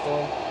like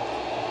before.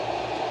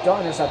 Don't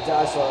intercept it,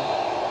 I swear.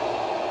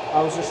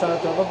 I was just trying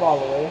to throw the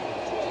ball away,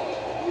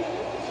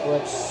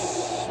 which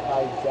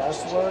I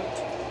guess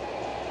worked.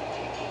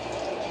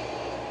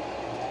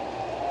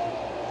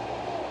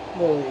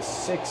 Literally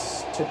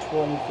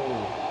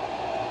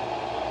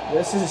 6-23.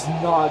 This is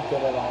not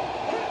good at all.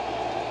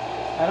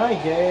 And I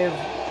gave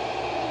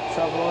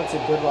Trevor Lawrence a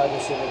good wide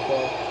receiver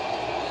play.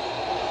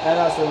 And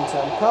that's what I'm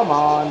saying. Come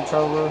on,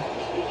 Trevor.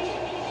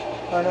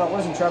 Or no, it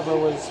wasn't Trevor, it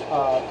was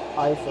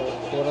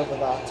Eifert, whatever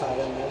that tight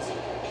end is.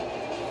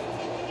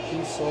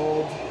 He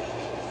sold.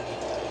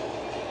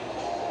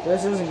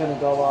 This isn't gonna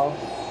go well.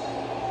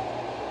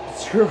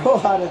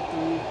 0 out of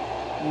 3.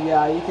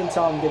 Yeah, you can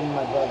tell I'm getting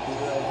my butt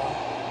beat right now.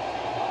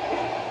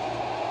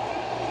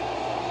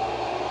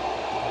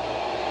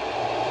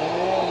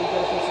 And we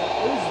gotta fix it.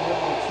 It was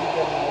really too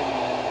good.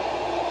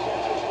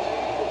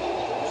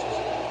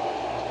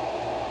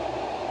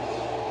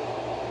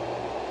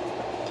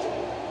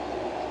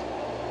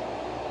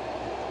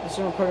 This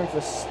is recording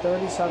for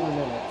 37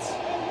 minutes.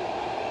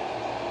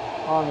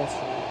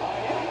 Honestly.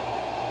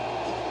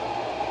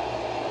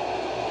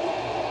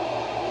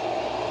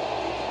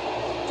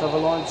 Trevor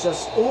Lawrence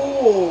just,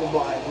 oh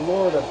my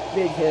lord, a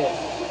big hit.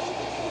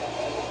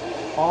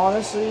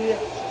 Honestly,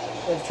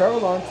 if Trevor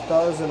Lawrence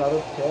does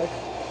another pick,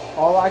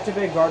 I'll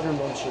activate Gardner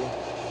Minshew.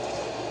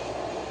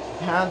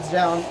 Hands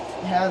down,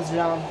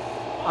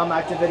 I'm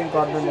activating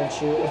Gardner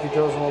Minshew if he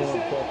throws one more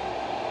pick.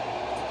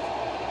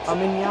 I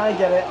mean, yeah, I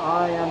get it,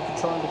 I am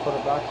controlling the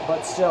quarterback,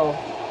 but still,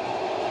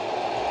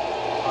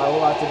 I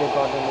will activate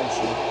Gardner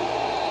Minshew.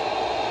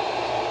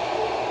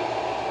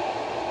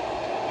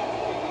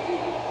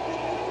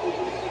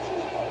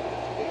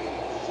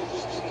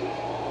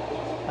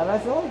 And I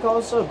feel like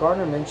also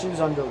Gardner Minshew's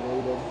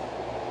underrated.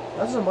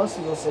 That's what most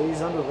people say,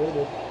 he's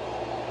underrated.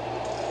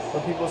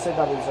 But people say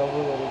that he's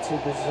overrated too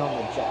because he's on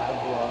the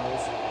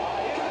Jaguars.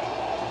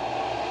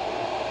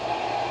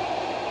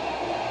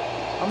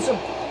 I'm so...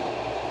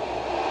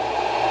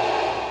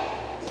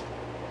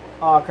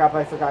 Oh crap,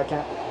 I forgot I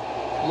can't...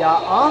 Yeah,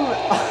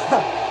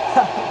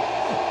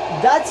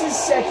 that's his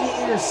second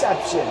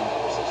interception.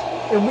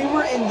 And we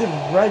were in the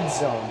red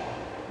zone.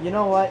 You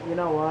know what?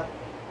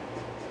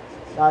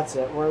 That's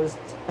it. Where's...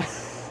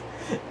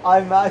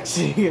 I'm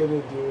actually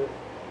gonna do it.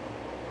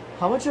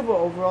 How much of an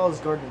overall is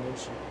Gardner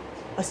Minshew?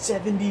 A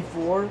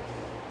 74?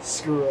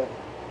 Screw it.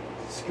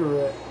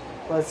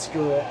 Let's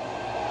screw it.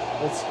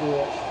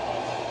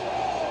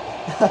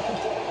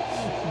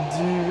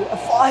 Dude, 5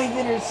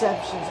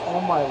 interceptions.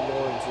 Oh my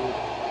lord, dude.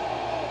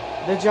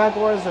 The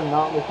Jaguars are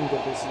not looking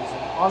good this season.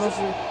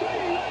 Honestly,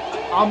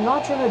 I'm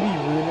not trying to be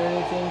rude or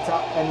anything to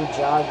any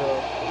Jag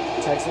or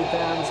Texans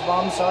fans,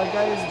 but I'm sorry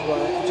guys,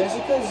 but just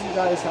because you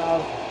guys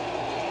have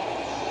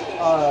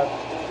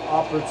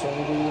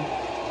opportunity,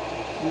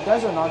 you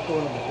guys are not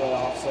going to the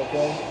playoffs,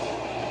 okay?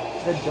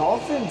 The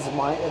Dolphins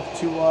might, if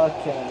Tua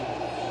can,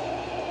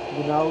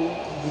 you know,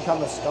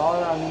 become a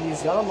star. I mean,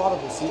 he's got a lot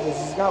of receivers.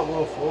 He's got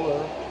Will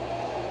Fuller,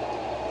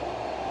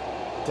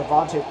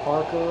 Devontae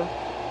Parker.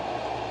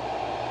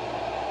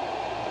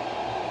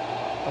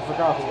 I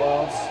forgot who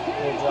else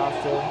they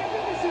drafted.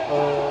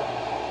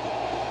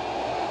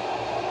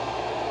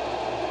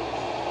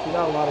 He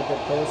got a lot of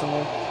good players. I'm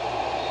like,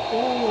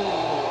 ooh,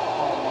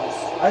 almost.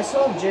 I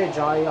still have Jay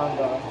Ajayi on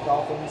the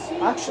Dolphins.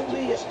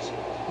 Actually,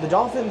 the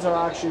Dolphins are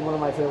actually one of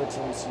my favorite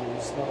teams to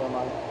use. Never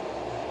mind.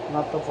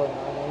 Not the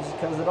 49ers.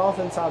 Because the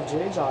Dolphins have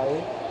Jay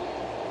Ajayi.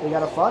 They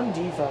got a fun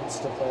defense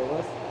to play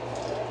with.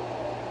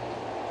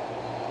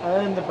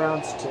 And the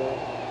Browns too.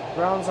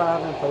 Browns I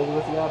haven't played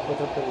with yet, but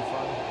they're pretty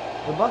fun.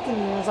 The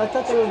Buccaneers, I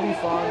thought they would be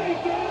fun.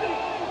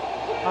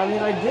 I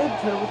mean, I did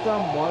play with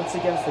them once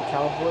against the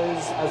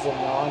Cowboys as a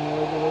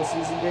non-regular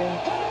season game.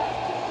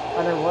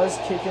 And I was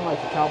kicking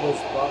like the Cowboys'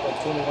 butt, like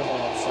 21-7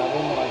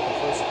 in like the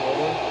first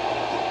quarter.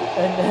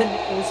 And then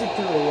it was like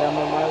 3 AM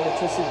and my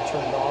electricity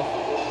turned off.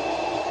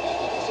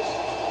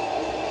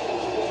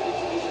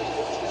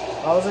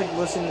 I was like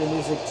listening to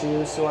music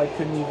too, so I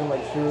couldn't even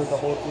like hear the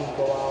whole thing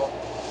go out.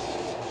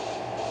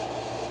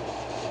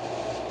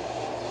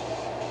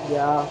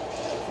 Yeah.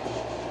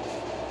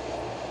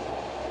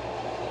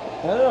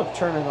 I ended up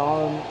turning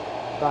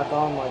back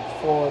on like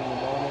 4 in the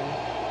morning.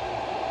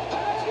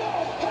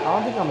 I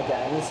don't think I'm gonna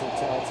get any sleep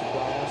tonight, to be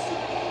honest.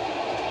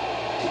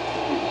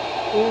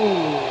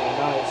 Ooh,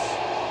 nice.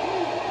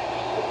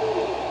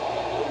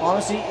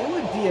 Honestly, it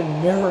would be a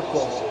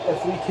miracle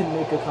if we can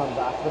make a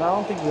comeback, but I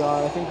don't think we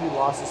are. I think we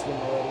lost this game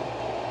already.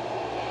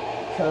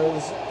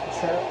 Because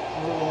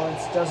Trevor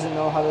Lawrence doesn't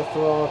know how to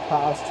throw a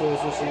pass to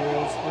his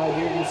receivers, and I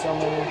gave him so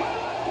many.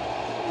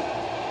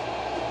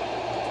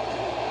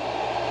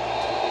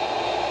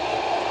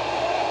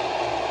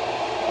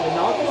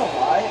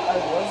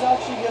 was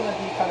actually gonna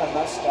be kind of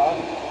messed up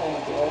and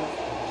give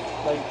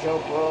like Joe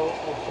Burrow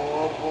a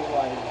horrible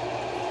like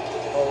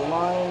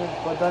O-line,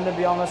 but then to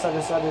be honest, I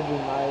decided to be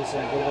nice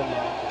and give him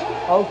a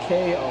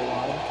okay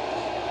O-line.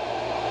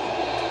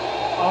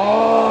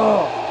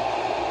 Oh,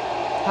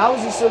 how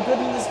is he so good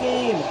in this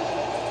game?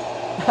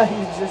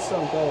 He's just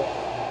so good.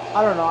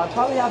 I don't know. I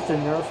probably have to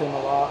nerf him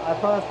a lot. I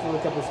probably have to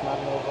look up his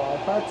Madden overall. I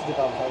probably have to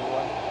develop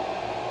everyone.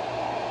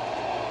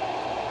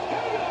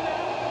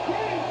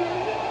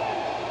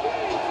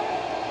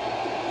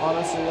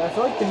 Honestly, I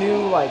feel like the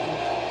new, like,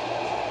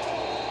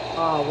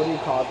 what do you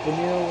call it? The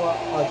new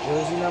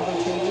jersey number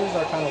changes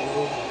are kind of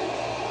weird.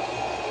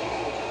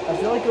 I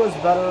feel like it was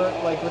better,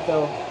 like, with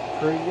the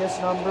previous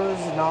numbers,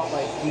 not,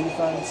 like,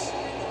 defense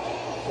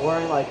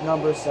wearing, like,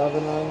 number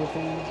 7 or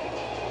anything.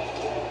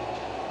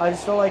 I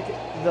just feel like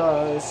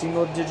the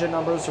single-digit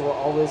numbers were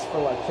always for,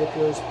 like,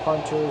 kickers,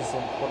 punters,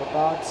 and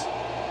quarterbacks.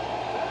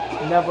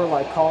 Never,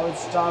 like, college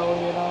style,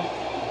 you know?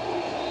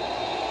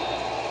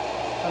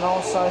 And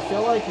also, I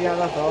feel like the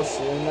NFL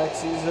soon next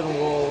season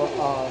will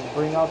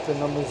bring out the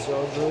number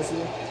 0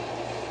 jersey.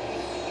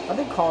 I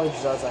think college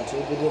does that too.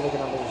 They do like a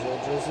number 0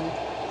 jersey.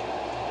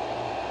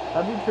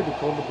 That'd be pretty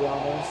cool, to be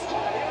honest.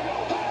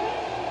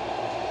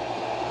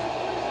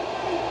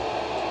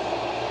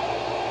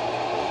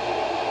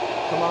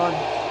 Come on.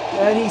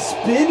 And he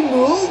spin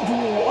moved?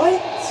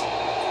 What?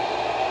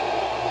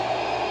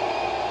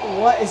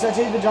 What? Is that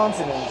David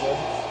Johnson injured?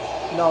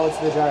 No, it's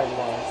the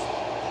Jaguars.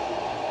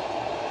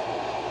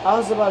 I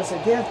was about to say,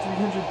 they have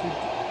 300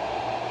 people.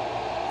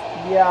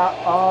 Yeah,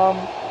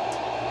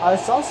 I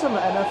saw some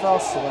NFL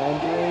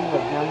slandering,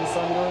 like man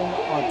slandering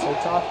on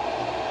TikTok.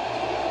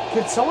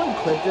 Could someone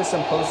clip this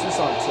and post this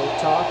on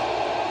TikTok?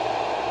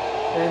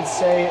 And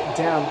say,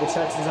 damn, the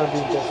Texans are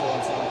being different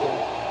or something.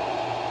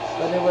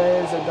 But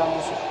anyways, I'm done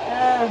with it.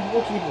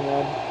 We'll keep him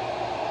in.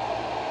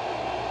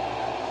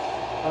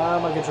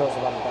 My control's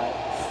about to die.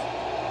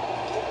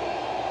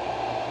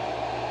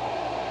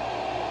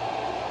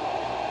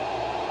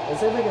 Let's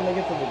see if I can make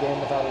it through the game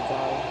without a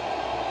time.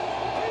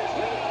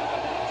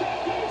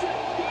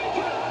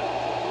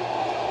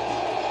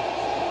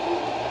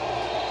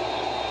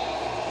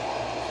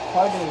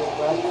 Probably gonna go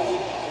back.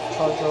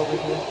 Charge over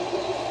here.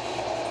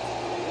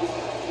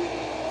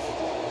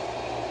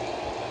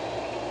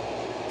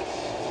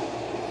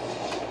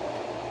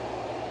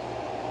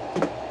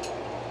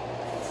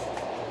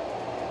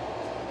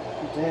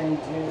 Dang,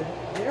 dude.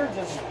 They're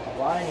just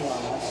relying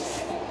on us.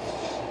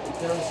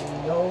 There's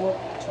no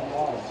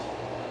tomorrow.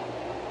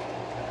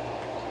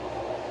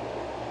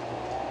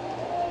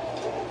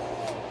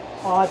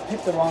 Oh, I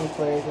picked the wrong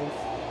play, I think.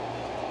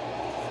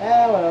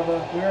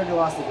 Whatever. We already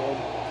lost the game.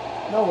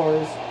 No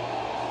worries.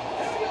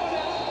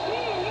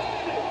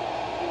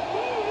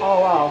 Oh,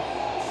 wow.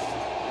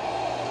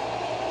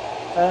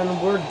 And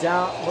we're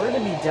down. We're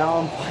going to be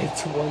down by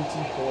 20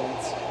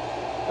 points.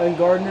 And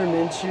Gardner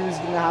Minshew is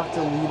going to have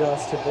to lead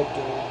us to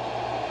victory.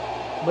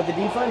 But the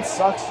defense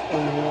sucks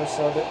in here,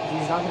 so that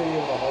he's not going to be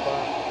able to hold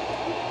on.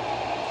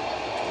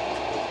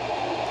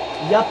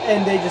 Yep,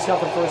 and they just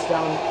got the first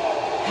down.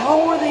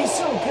 How are they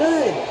so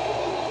good?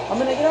 I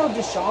mean, I get how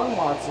Deshaun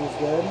Watson's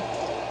good,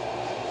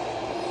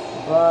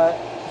 but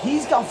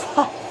he's got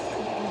 5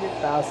 complete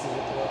passes.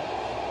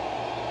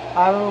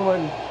 I remember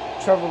when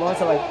Trevor Lawrence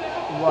had like,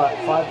 what,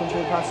 5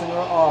 complete passes in a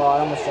row? Oh, I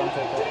almost jumped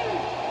at it.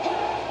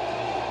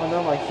 And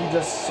then, like, he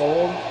just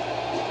sold.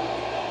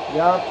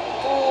 Yup.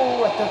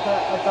 Oh, I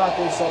thought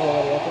they sold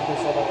already. I think they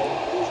sold already.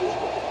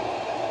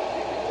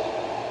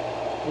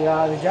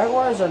 Yeah, the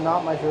Jaguars are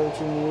not my favorite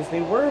team to use.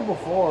 They were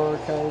before,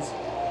 because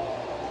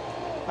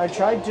I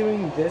tried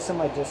doing this in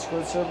my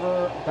Discord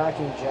server back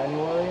in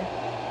January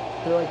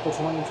for like the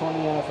 2020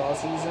 NFL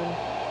season.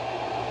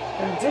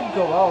 And it did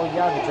go well.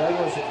 Yeah, the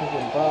Jaguars are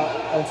kicking butt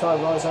until I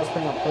realized I was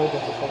playing on pro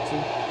difficulty.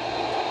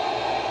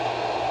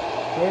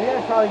 Maybe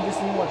I probably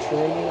just need more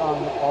training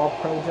on all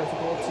pro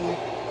difficulty.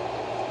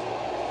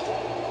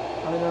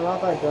 I mean, I'm not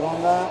that good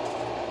on that,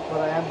 but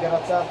I am good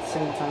at that at the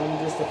same time.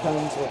 It just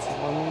depends what team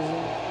I'm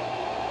using.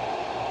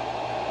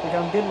 Like,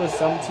 I'm good with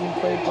some team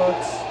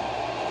playbooks.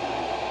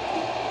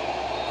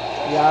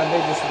 Yeah, they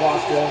just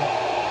walked in.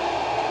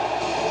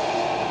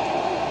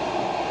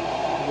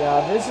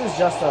 Yeah, this is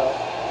just a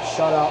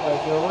shutout right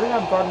here. We're going to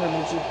have Gardner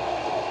Minshew.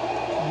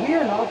 We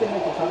are not going to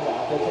make a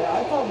comeback, okay?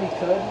 I thought we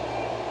could.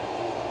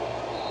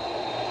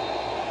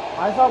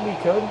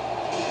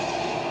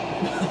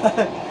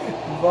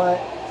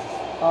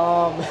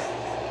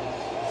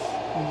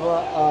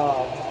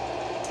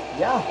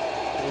 Yeah,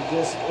 we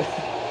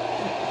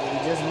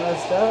just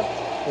messed up.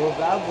 Real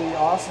badly.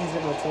 Austin's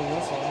going to return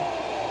this one.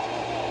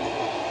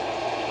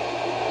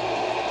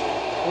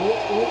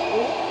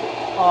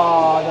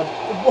 Aw,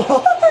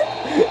 what?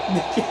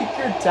 The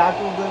kicker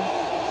tackled him.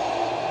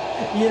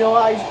 You know,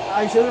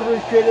 I should have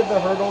recreated the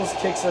hurdles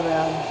kicks a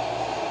man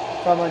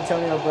from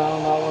Antonio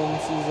Brown that one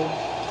season.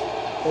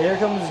 But here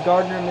comes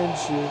Gardner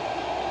Minshew.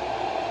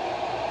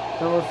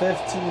 Number 15.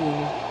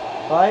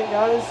 Right,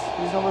 guys?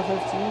 He's number 15?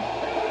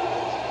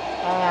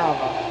 I don't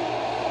know.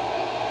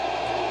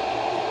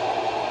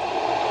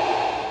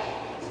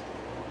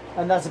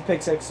 And that's a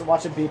pick six.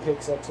 Watch it be a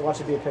pick six.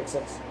 Watch it be a pick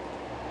six.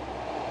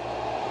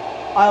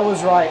 I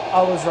was right.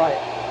 I was right.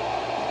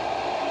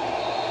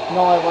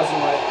 No, I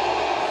wasn't right.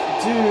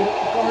 Dude,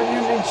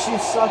 Gardner Minshew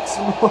sucks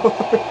more.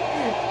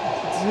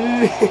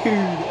 Dude,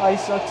 I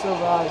suck so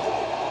bad.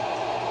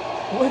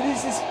 What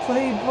is this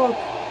playbook?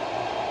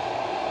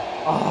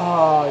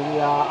 Oh,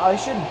 yeah. I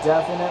should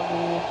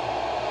definitely...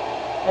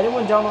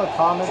 Anyone down in the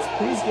comments,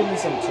 please give me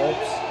some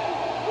tips.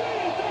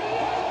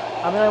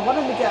 I mean, I want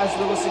to make it as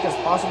realistic as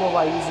possible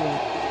by using...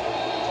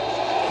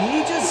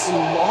 He just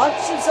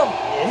launched himself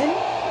in?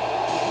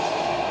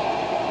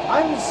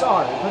 I'm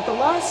sorry, but the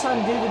last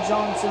time David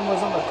Johnson was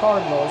on the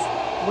Cardinals,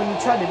 when he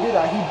tried to do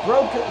that, he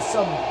broke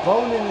some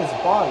bone in his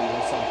body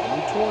or something.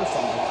 He tore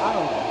something. I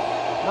don't know.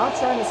 Not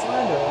trying to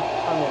slander him.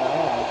 I mean, I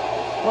am.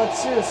 But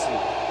seriously,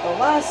 the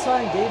last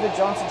time David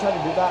Johnson tried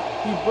to do that,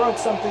 he broke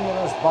something in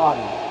his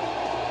body.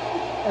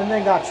 And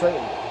then got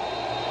traded.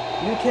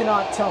 You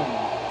cannot tell me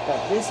that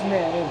this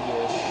man in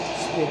here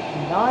spent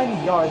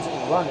 9 yards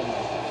running.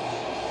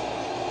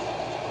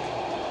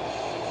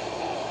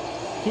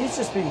 He's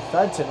just being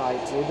fed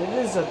tonight, dude. It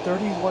is a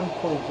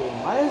 31-point game.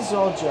 Might as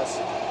well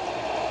just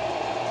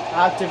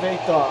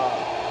activate the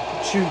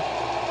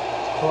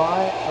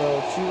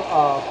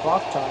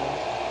clock time.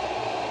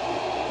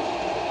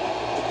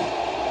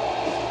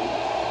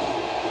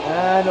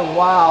 And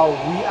wow,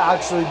 we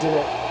actually did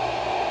it.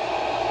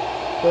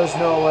 There's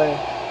no way.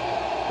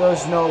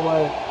 There's no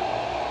way.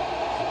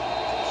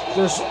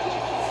 There's...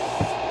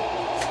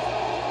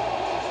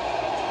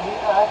 We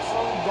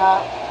actually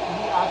got it.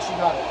 We actually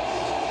got it.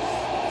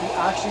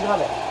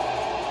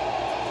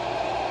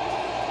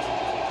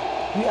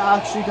 We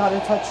actually got a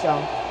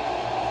touchdown.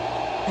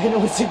 And it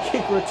was a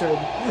kick return.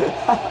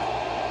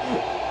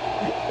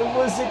 It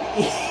wasn't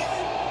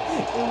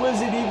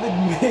even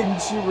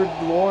Minshew or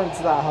Lawrence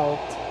that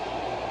helped.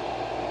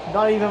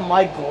 Not even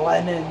Mike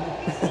Glennon.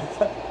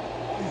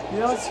 You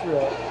know what, screw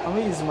it. I'm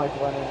gonna use Mike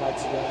Glennon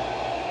next game.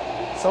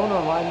 Someone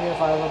remind me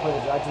if I ever play the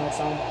Jags next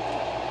time.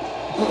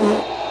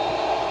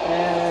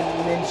 And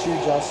Minshew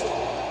just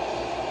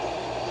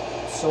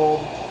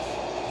sold.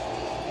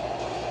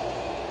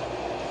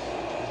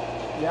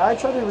 Yeah, I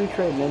tried to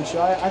recreate Minshew.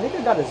 I think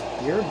I got his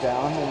beard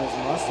down and his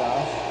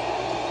mustache.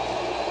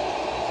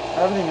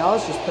 Everything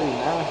else is pretty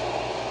meh.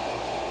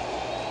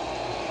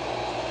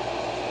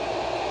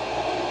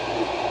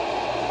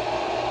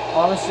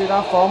 Honestly,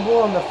 that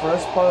fumble in the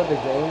first part of the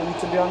game,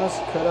 to be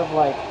honest, could have,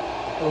 like,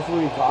 if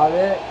we got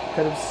it,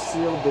 could have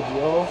sealed the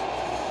deal.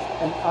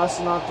 And us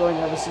not throwing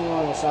every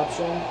single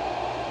interception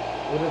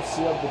would have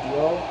sealed the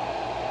deal.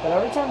 But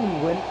every time we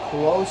went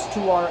close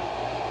to our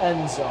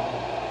end zone,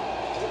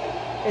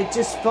 it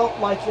just felt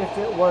like if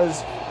it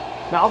was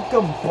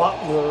Malcolm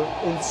Butler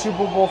in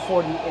Super Bowl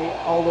 48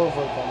 all over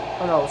again.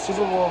 Oh no,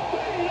 Super Bowl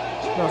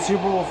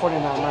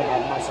 49, my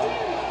bad, my side.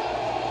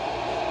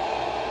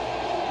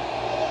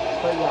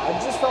 But yeah, it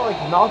just felt like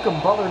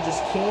Malcolm Butler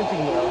just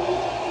camping there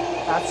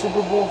at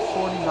Super Bowl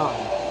 49.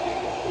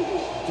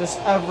 Just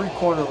every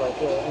corner right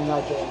there in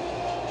that game.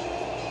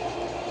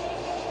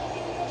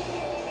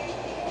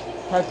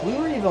 Heck, we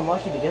were even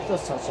lucky to get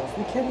those touchdowns.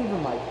 We can't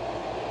even, like,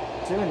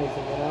 do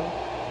anything, you know?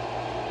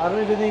 I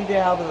don't even think they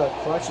have the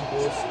clutch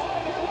boost.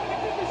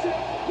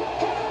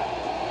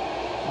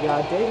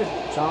 Yeah, David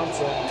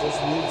Johnson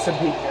just needs to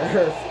be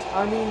nerfed.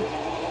 I mean,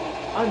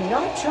 I'm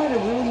not trying to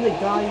ruin the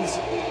guy's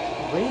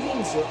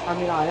ratings. I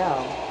mean, I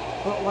am.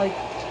 But, like,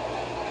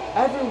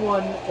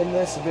 everyone in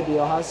this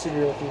video has to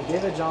agree with me.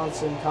 David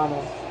Johnson kind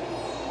of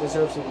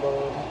deserves to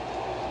load.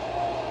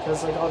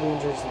 Because, like, all the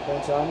injuries he's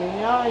been to. I mean,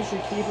 yeah, I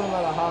should keep him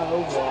at a high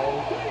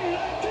overall.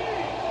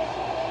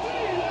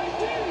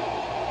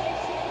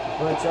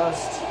 But he's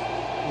just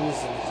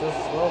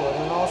lower.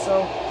 And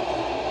also,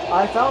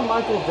 I found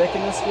Michael Vick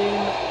in this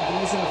game.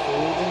 He's in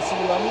free agency.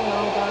 Let me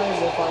know, guys,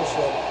 if I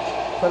should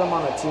put him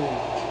on a team.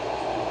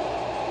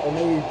 Or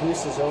maybe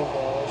boost his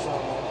overall or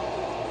something.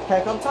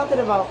 Heck,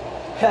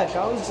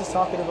 I was just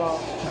talking about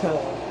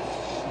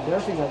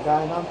nerfing a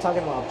guy, and I'm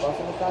talking about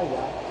buffing a guy,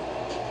 yeah.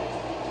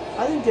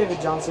 I think David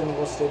Johnson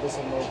will stay the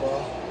same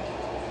overall.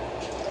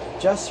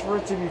 Just for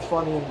it to be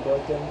funny and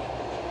broken.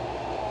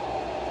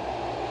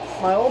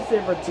 My old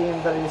favorite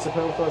team that I used to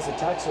play with was the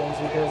Texans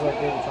because of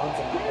David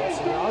Johnson.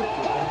 So I'll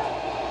keep him.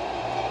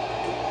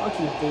 I'll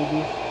keep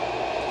baby.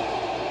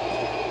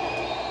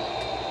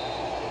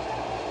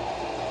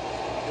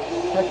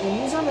 Heck, and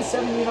he's on a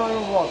 79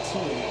 overall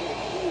team.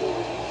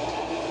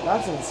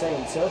 That's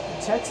insane. So if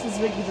the Texans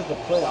make it to the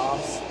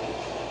playoffs,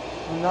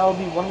 then that will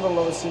be one of the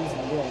lowest teams in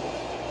the game.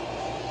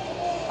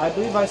 I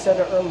believe I said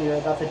it earlier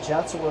that the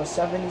Jets were a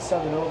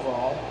 77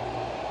 overall.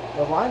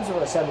 The Lions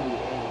were a 78.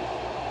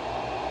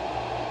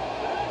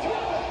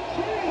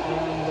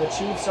 And the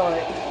Chiefs are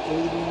at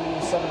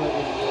 87 or 88. I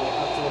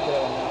have to look at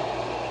it now.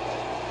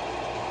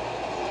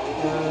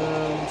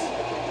 And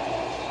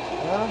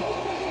yeah,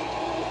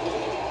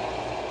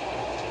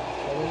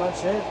 pretty much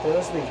it.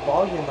 There's the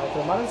ball game right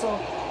there. Might as well,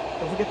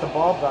 if we get the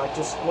ball back,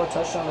 just score a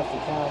touchdown if we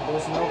can.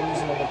 There's no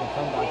reason to make a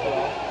comeback at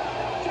all.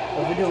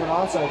 If we do an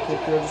onside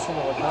kick, they're just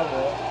going to recover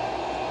it.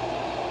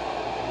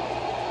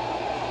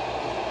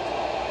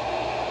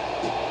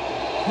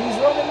 He's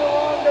running the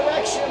wrong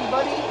direction,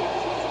 buddy.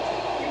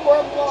 You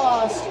are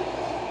lost.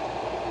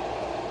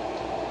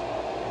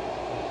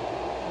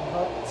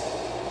 But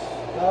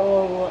that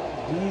will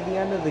be the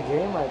end of the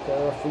game right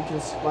there. If we can,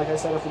 like I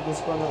said, if we can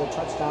score another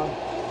touchdown,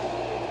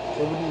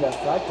 it wouldn't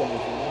affect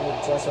anything. It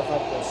would just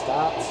affect the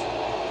stats.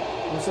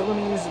 I'm still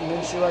going to use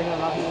Minshew right here. I'm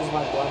not going to use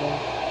Mike Glennon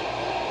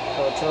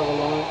or Trevor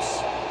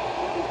Lawrence.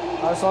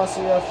 I just want to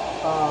see if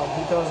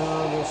he throws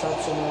another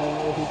reception,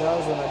 and if he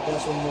does, then I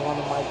guess we'll move on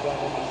to Mike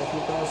Glennon. And if he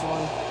throws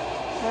one,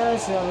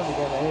 it's the end of the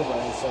game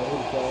anyway, so who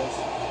cares?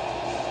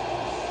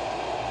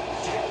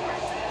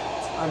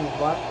 I mean,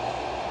 what?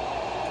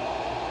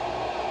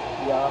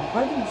 Yeah, I'm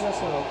probably just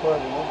going to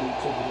record another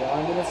YouTube video. I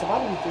mean, it's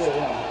about to be 3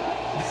 a.m.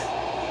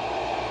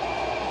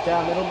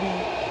 Damn, it'll be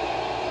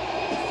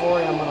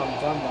 4 a.m. when I'm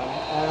done then.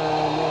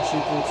 And then she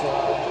threw too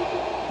high.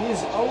 He's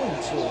 0-2.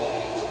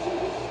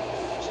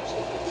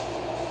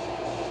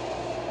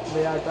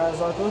 But yeah, guys,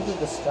 I'll go through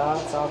the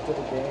stats after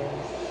the game.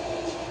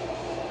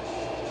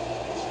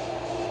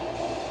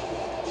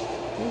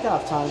 I think I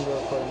have time to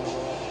record another one.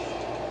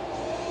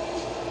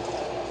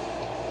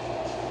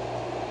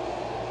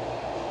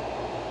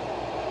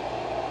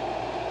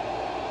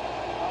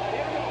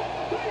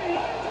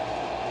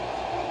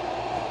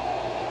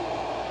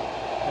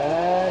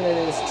 And it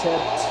is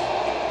tipped.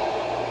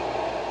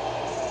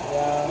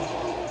 Yeah,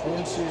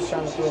 Minshew's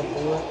trying to throw a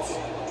blitz.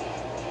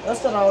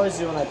 That's what I always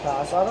do when I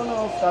pass. I don't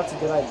know if that's a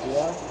good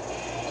idea.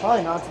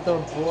 Probably not to throw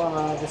a bull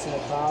on every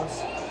single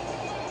pass.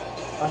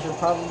 I should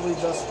probably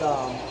just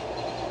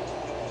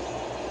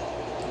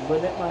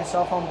limit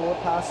myself on bullet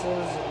passes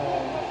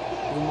and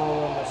do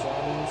more with my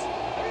surroundings.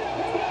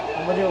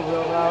 I'm gonna do a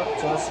real route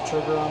just to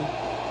trigger them.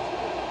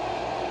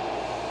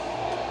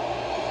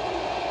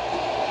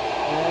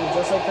 And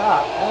just like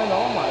that. And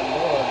oh my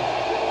lord.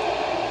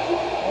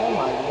 Oh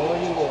my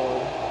lordy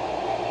lord.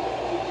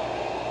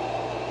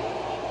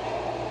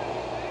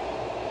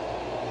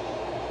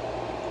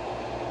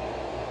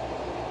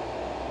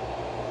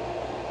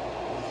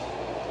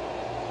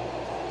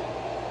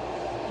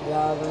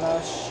 Yeah, the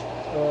mesh,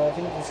 I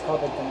think it's called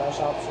like the mesh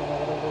option or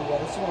whatever.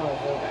 Yeah, this is one of my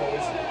favorite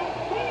plays.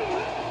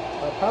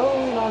 But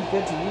probably not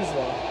good to use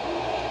though.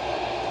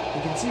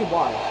 You can see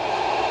why.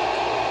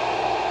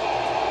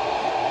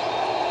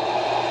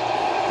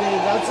 Okay,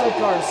 that's like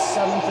our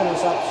 7th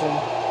interception.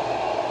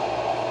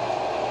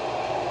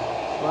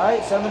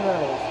 Right? 7 or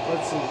 8.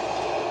 Let's see.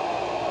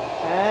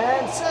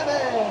 And 7!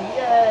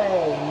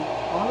 Yay!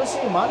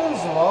 Honestly, might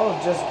as well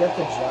just get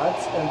the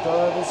Jets and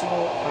throw every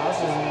single pass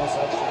as an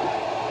interception.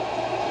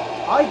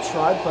 I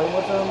tried playing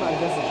with them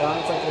against the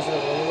Giants, like I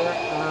said earlier,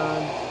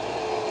 and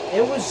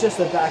it was just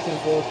a back and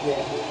forth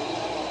game.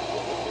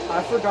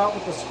 I forgot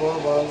what the score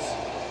was.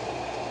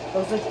 It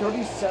was like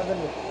 37, I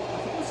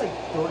think it was like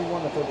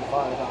 31 to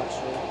 35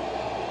 actually.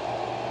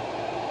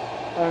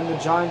 And the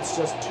Giants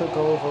just took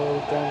over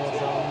Daniel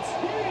Jones.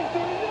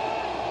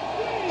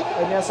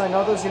 And yes, I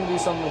know there's going to be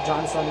some of the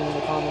Giants landing in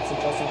the comments and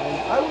Justin Lee.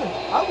 I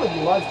would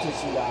love to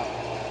see that.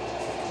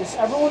 Just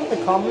everyone in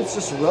the comments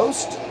just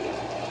roast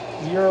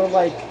your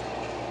like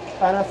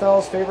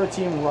NFL's favorite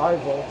team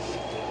rival.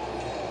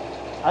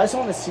 I just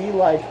want to see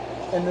like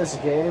in this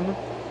game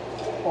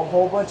a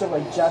whole bunch of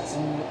like Jets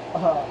and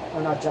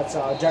or not Jets,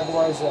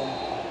 Jaguars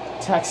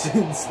and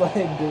Texans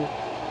playing, dude.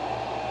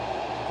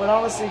 But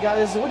honestly,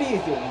 guys, what do you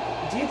think?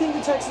 Do you think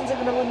the Texans are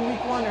going to win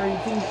Week 1, or do you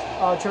think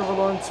Trevor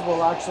Lawrence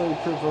will actually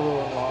prove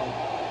everyone wrong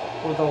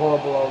with a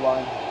horrible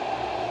O-line?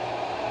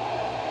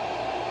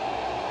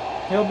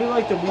 He'll be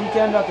like the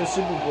weekend after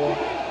Super Bowl,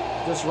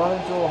 just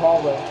running through a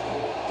hallway.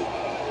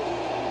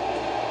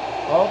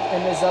 Oh,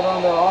 and is that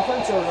on their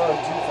offense or their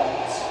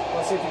defense?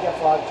 Let's see if we get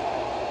flagged.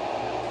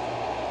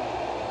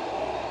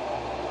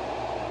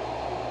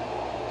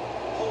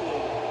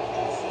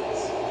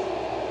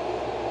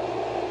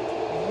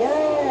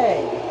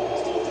 Yay!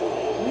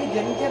 We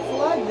didn't get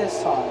flagged this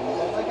time.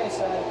 But like I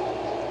said,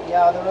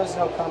 yeah, there was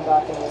no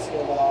comeback in this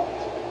game at all.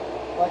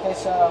 Like I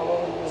said, I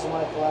will use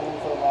my planning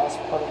for the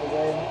last part of the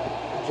game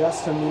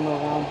just to move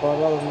around, but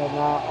other than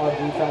that, our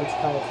defense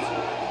kind of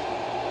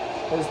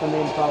is the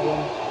main problem.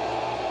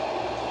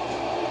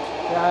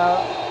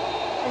 Yeah,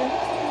 in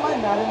my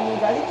Madden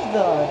league, I think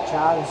the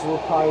Jags will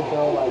probably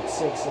go like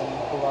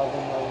 6-11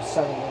 or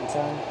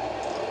 7-10.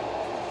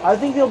 I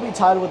think they'll be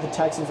tied with the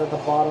Texans at the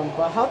bottom,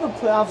 but how the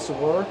playoffs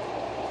work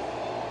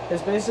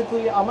is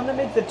basically I'm going to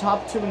make the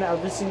top 2 in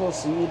every single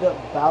seed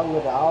battle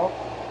it out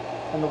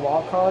in the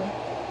wild card.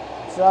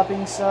 So that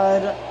being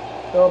said,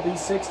 there will be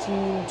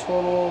 16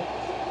 total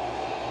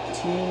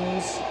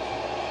teams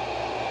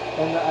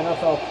in the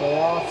NFL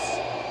playoffs.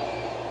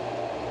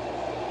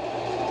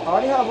 I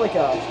already have like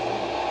a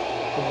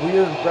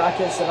weird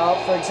bracket set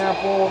out. For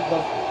example,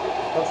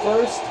 the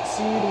first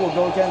seed will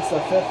go against the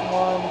 5th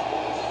one.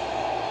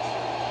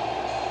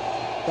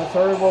 The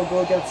 3rd will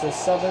go against the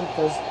 7th.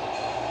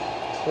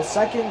 The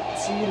 2nd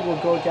seed will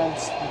go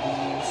against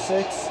the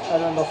 6th,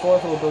 and then the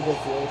 4th will go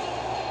against the 8th.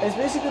 It's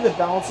basically to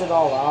balance it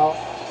all out.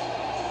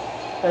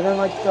 And then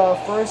like the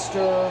 1st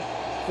or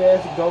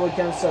fifth, go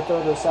against the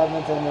third or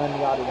seventh, and then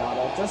yada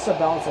yada. Just to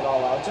balance it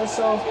all out. Just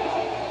so,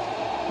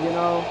 you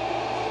know,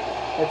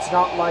 it's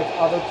not like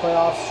other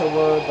playoffs to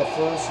where the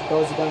first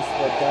goes against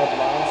the dead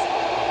last.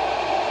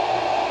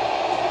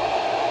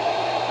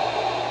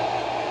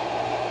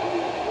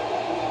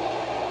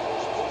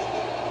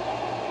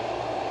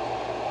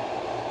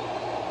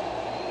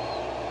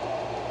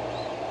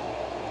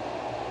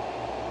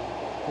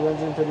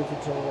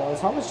 $330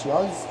 How much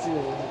yards do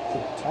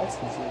the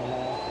Texans even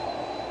have?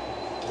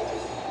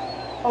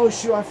 Oh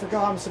shoot, I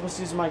forgot I'm supposed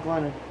to use Mike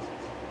Lennon.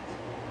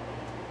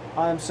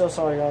 I am so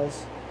sorry,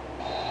 guys.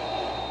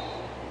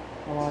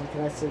 Hold on,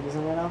 can I still use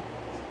him right now?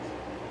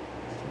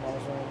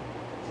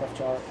 Left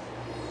chart.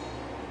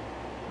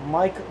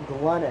 Mike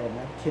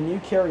Glennon, can you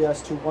carry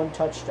us to 1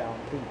 touchdown,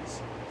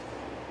 please?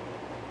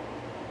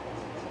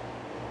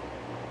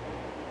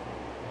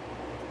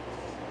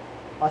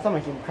 I thought my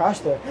game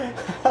crashed there.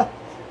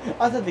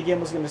 I thought the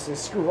game was going to say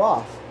screw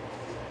off.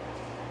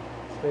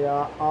 But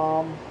yeah,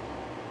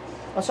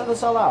 let's try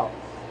this all out.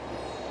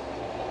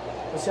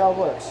 Let's see how it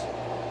works.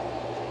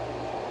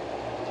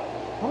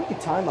 How many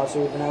timeouts do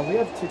we even have? We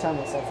have 2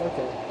 timeouts left.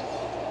 Okay.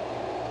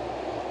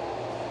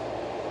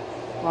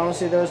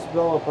 Honestly, there's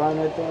Bill O'Brien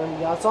right there.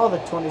 Yeah, it's all the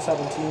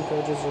 2017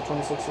 coaches or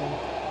 2016.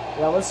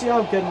 Yeah, let's see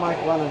how good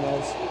Mike Lennon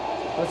is.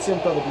 Let's see him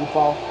throw the deep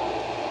ball.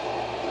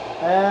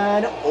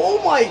 And,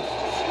 oh my!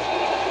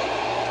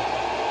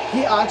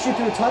 He actually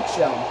threw a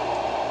touchdown.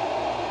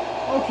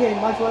 Okay,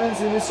 Mike Lennon's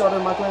the new starter.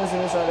 Mike Lennon's the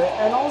new starter.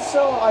 And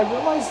also, I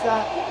realized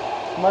that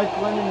Mike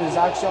Lennon is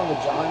actually on the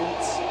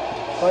Giants.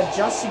 But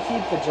just to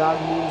keep the Jag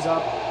memes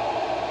up,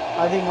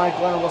 I think Mike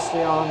Lennon will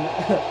stay on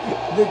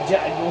the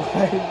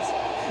Jaguars.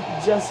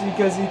 Just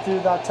because he threw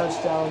that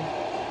touchdown.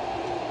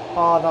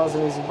 Oh, that was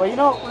amazing. But you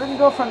know, we're going to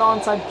go for an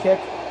onside kick.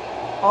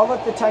 I'll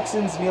let the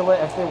Texans kneel it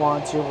if they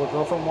want to. We'll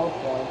go for more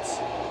points.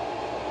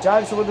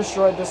 Jags were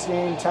destroyed this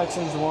game.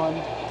 Texans won.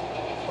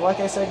 But like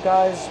I said,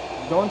 guys,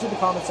 go into the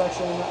comment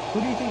section.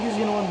 Who do you think is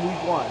going to win week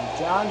 1?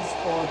 Jags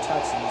or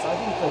Texans? I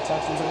think the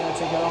Texans are going to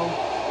take it home.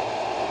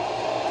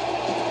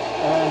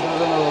 And they're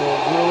going to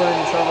ruin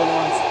Trevor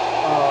Lawrence's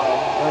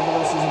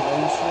regular season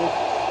winning streak.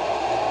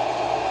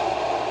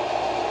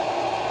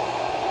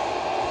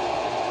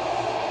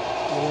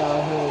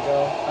 Yeah, here we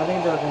go. I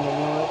think they're going to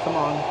kneel it. Come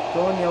on.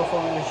 Go in kneel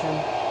formation.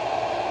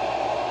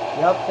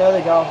 Yep, there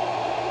they go.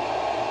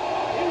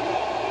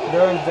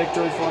 They're in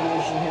victory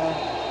formation here.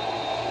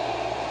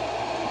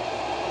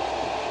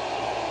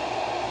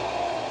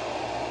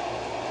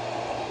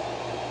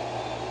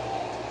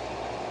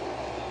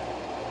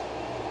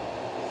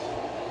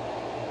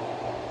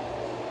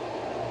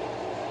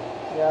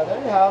 Yeah,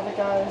 there you have it,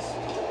 guys.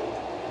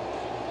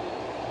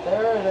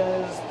 There it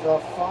is, the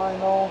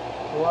final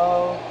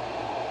blow.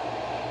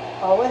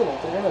 Oh, wait a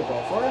minute, they're going to go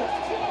for it?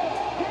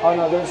 Oh,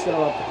 no, they're just going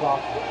to let the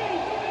clock.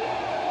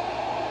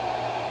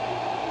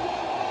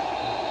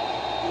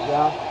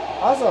 Yeah,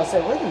 I was going to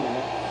say, wait a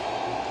minute.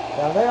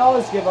 Yeah, they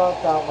always give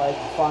out that, like,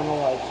 final,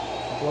 like,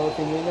 blow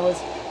thing.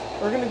 Anyways,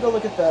 we're going to go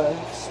look at the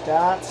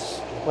stats,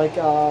 like,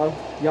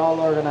 y'all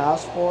are going to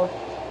ask for.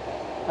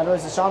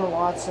 Anyways, Deshaun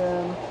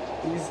Watson,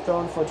 he's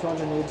thrown for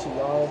 282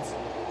 yards.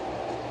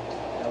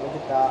 Yeah, look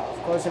at that.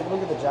 Of course, if we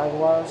look at the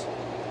Jaguars,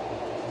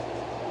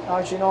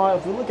 actually, you know what?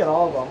 If we look at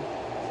all of them,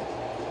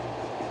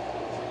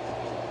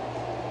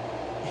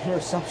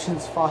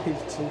 interceptions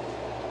 5-2.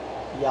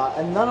 Yeah,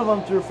 and none of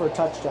them threw for a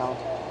touchdown.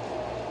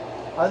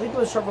 I think it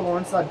was Trevor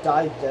Lawrence that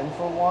dived in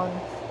for one,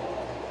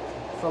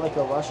 for like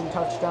a rushing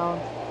touchdown.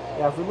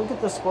 Yeah, if we look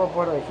at the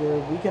scoreboard right here,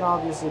 we can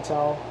obviously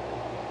tell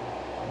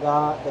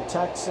that the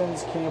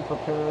Texans came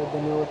prepared.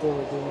 They knew what they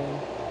were doing.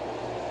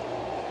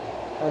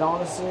 And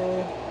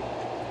honestly,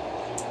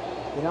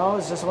 you know,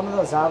 it's just one of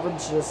those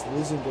average, just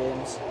losing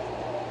games.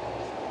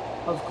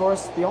 Of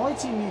course, the only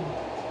time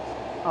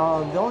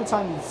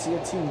you'd see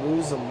a team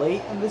lose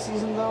late in the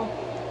season, though,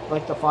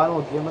 like the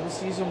final game of the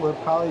season, would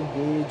probably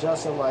be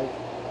just to like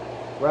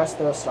rest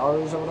their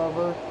starters or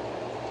whatever.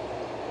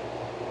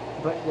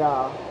 But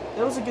yeah,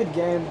 it was a good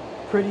game.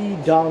 Pretty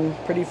dumb,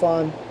 pretty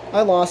fun.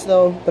 I lost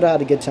though, but I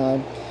had a good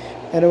time.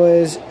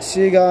 Anyways,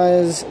 see you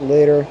guys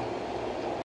later.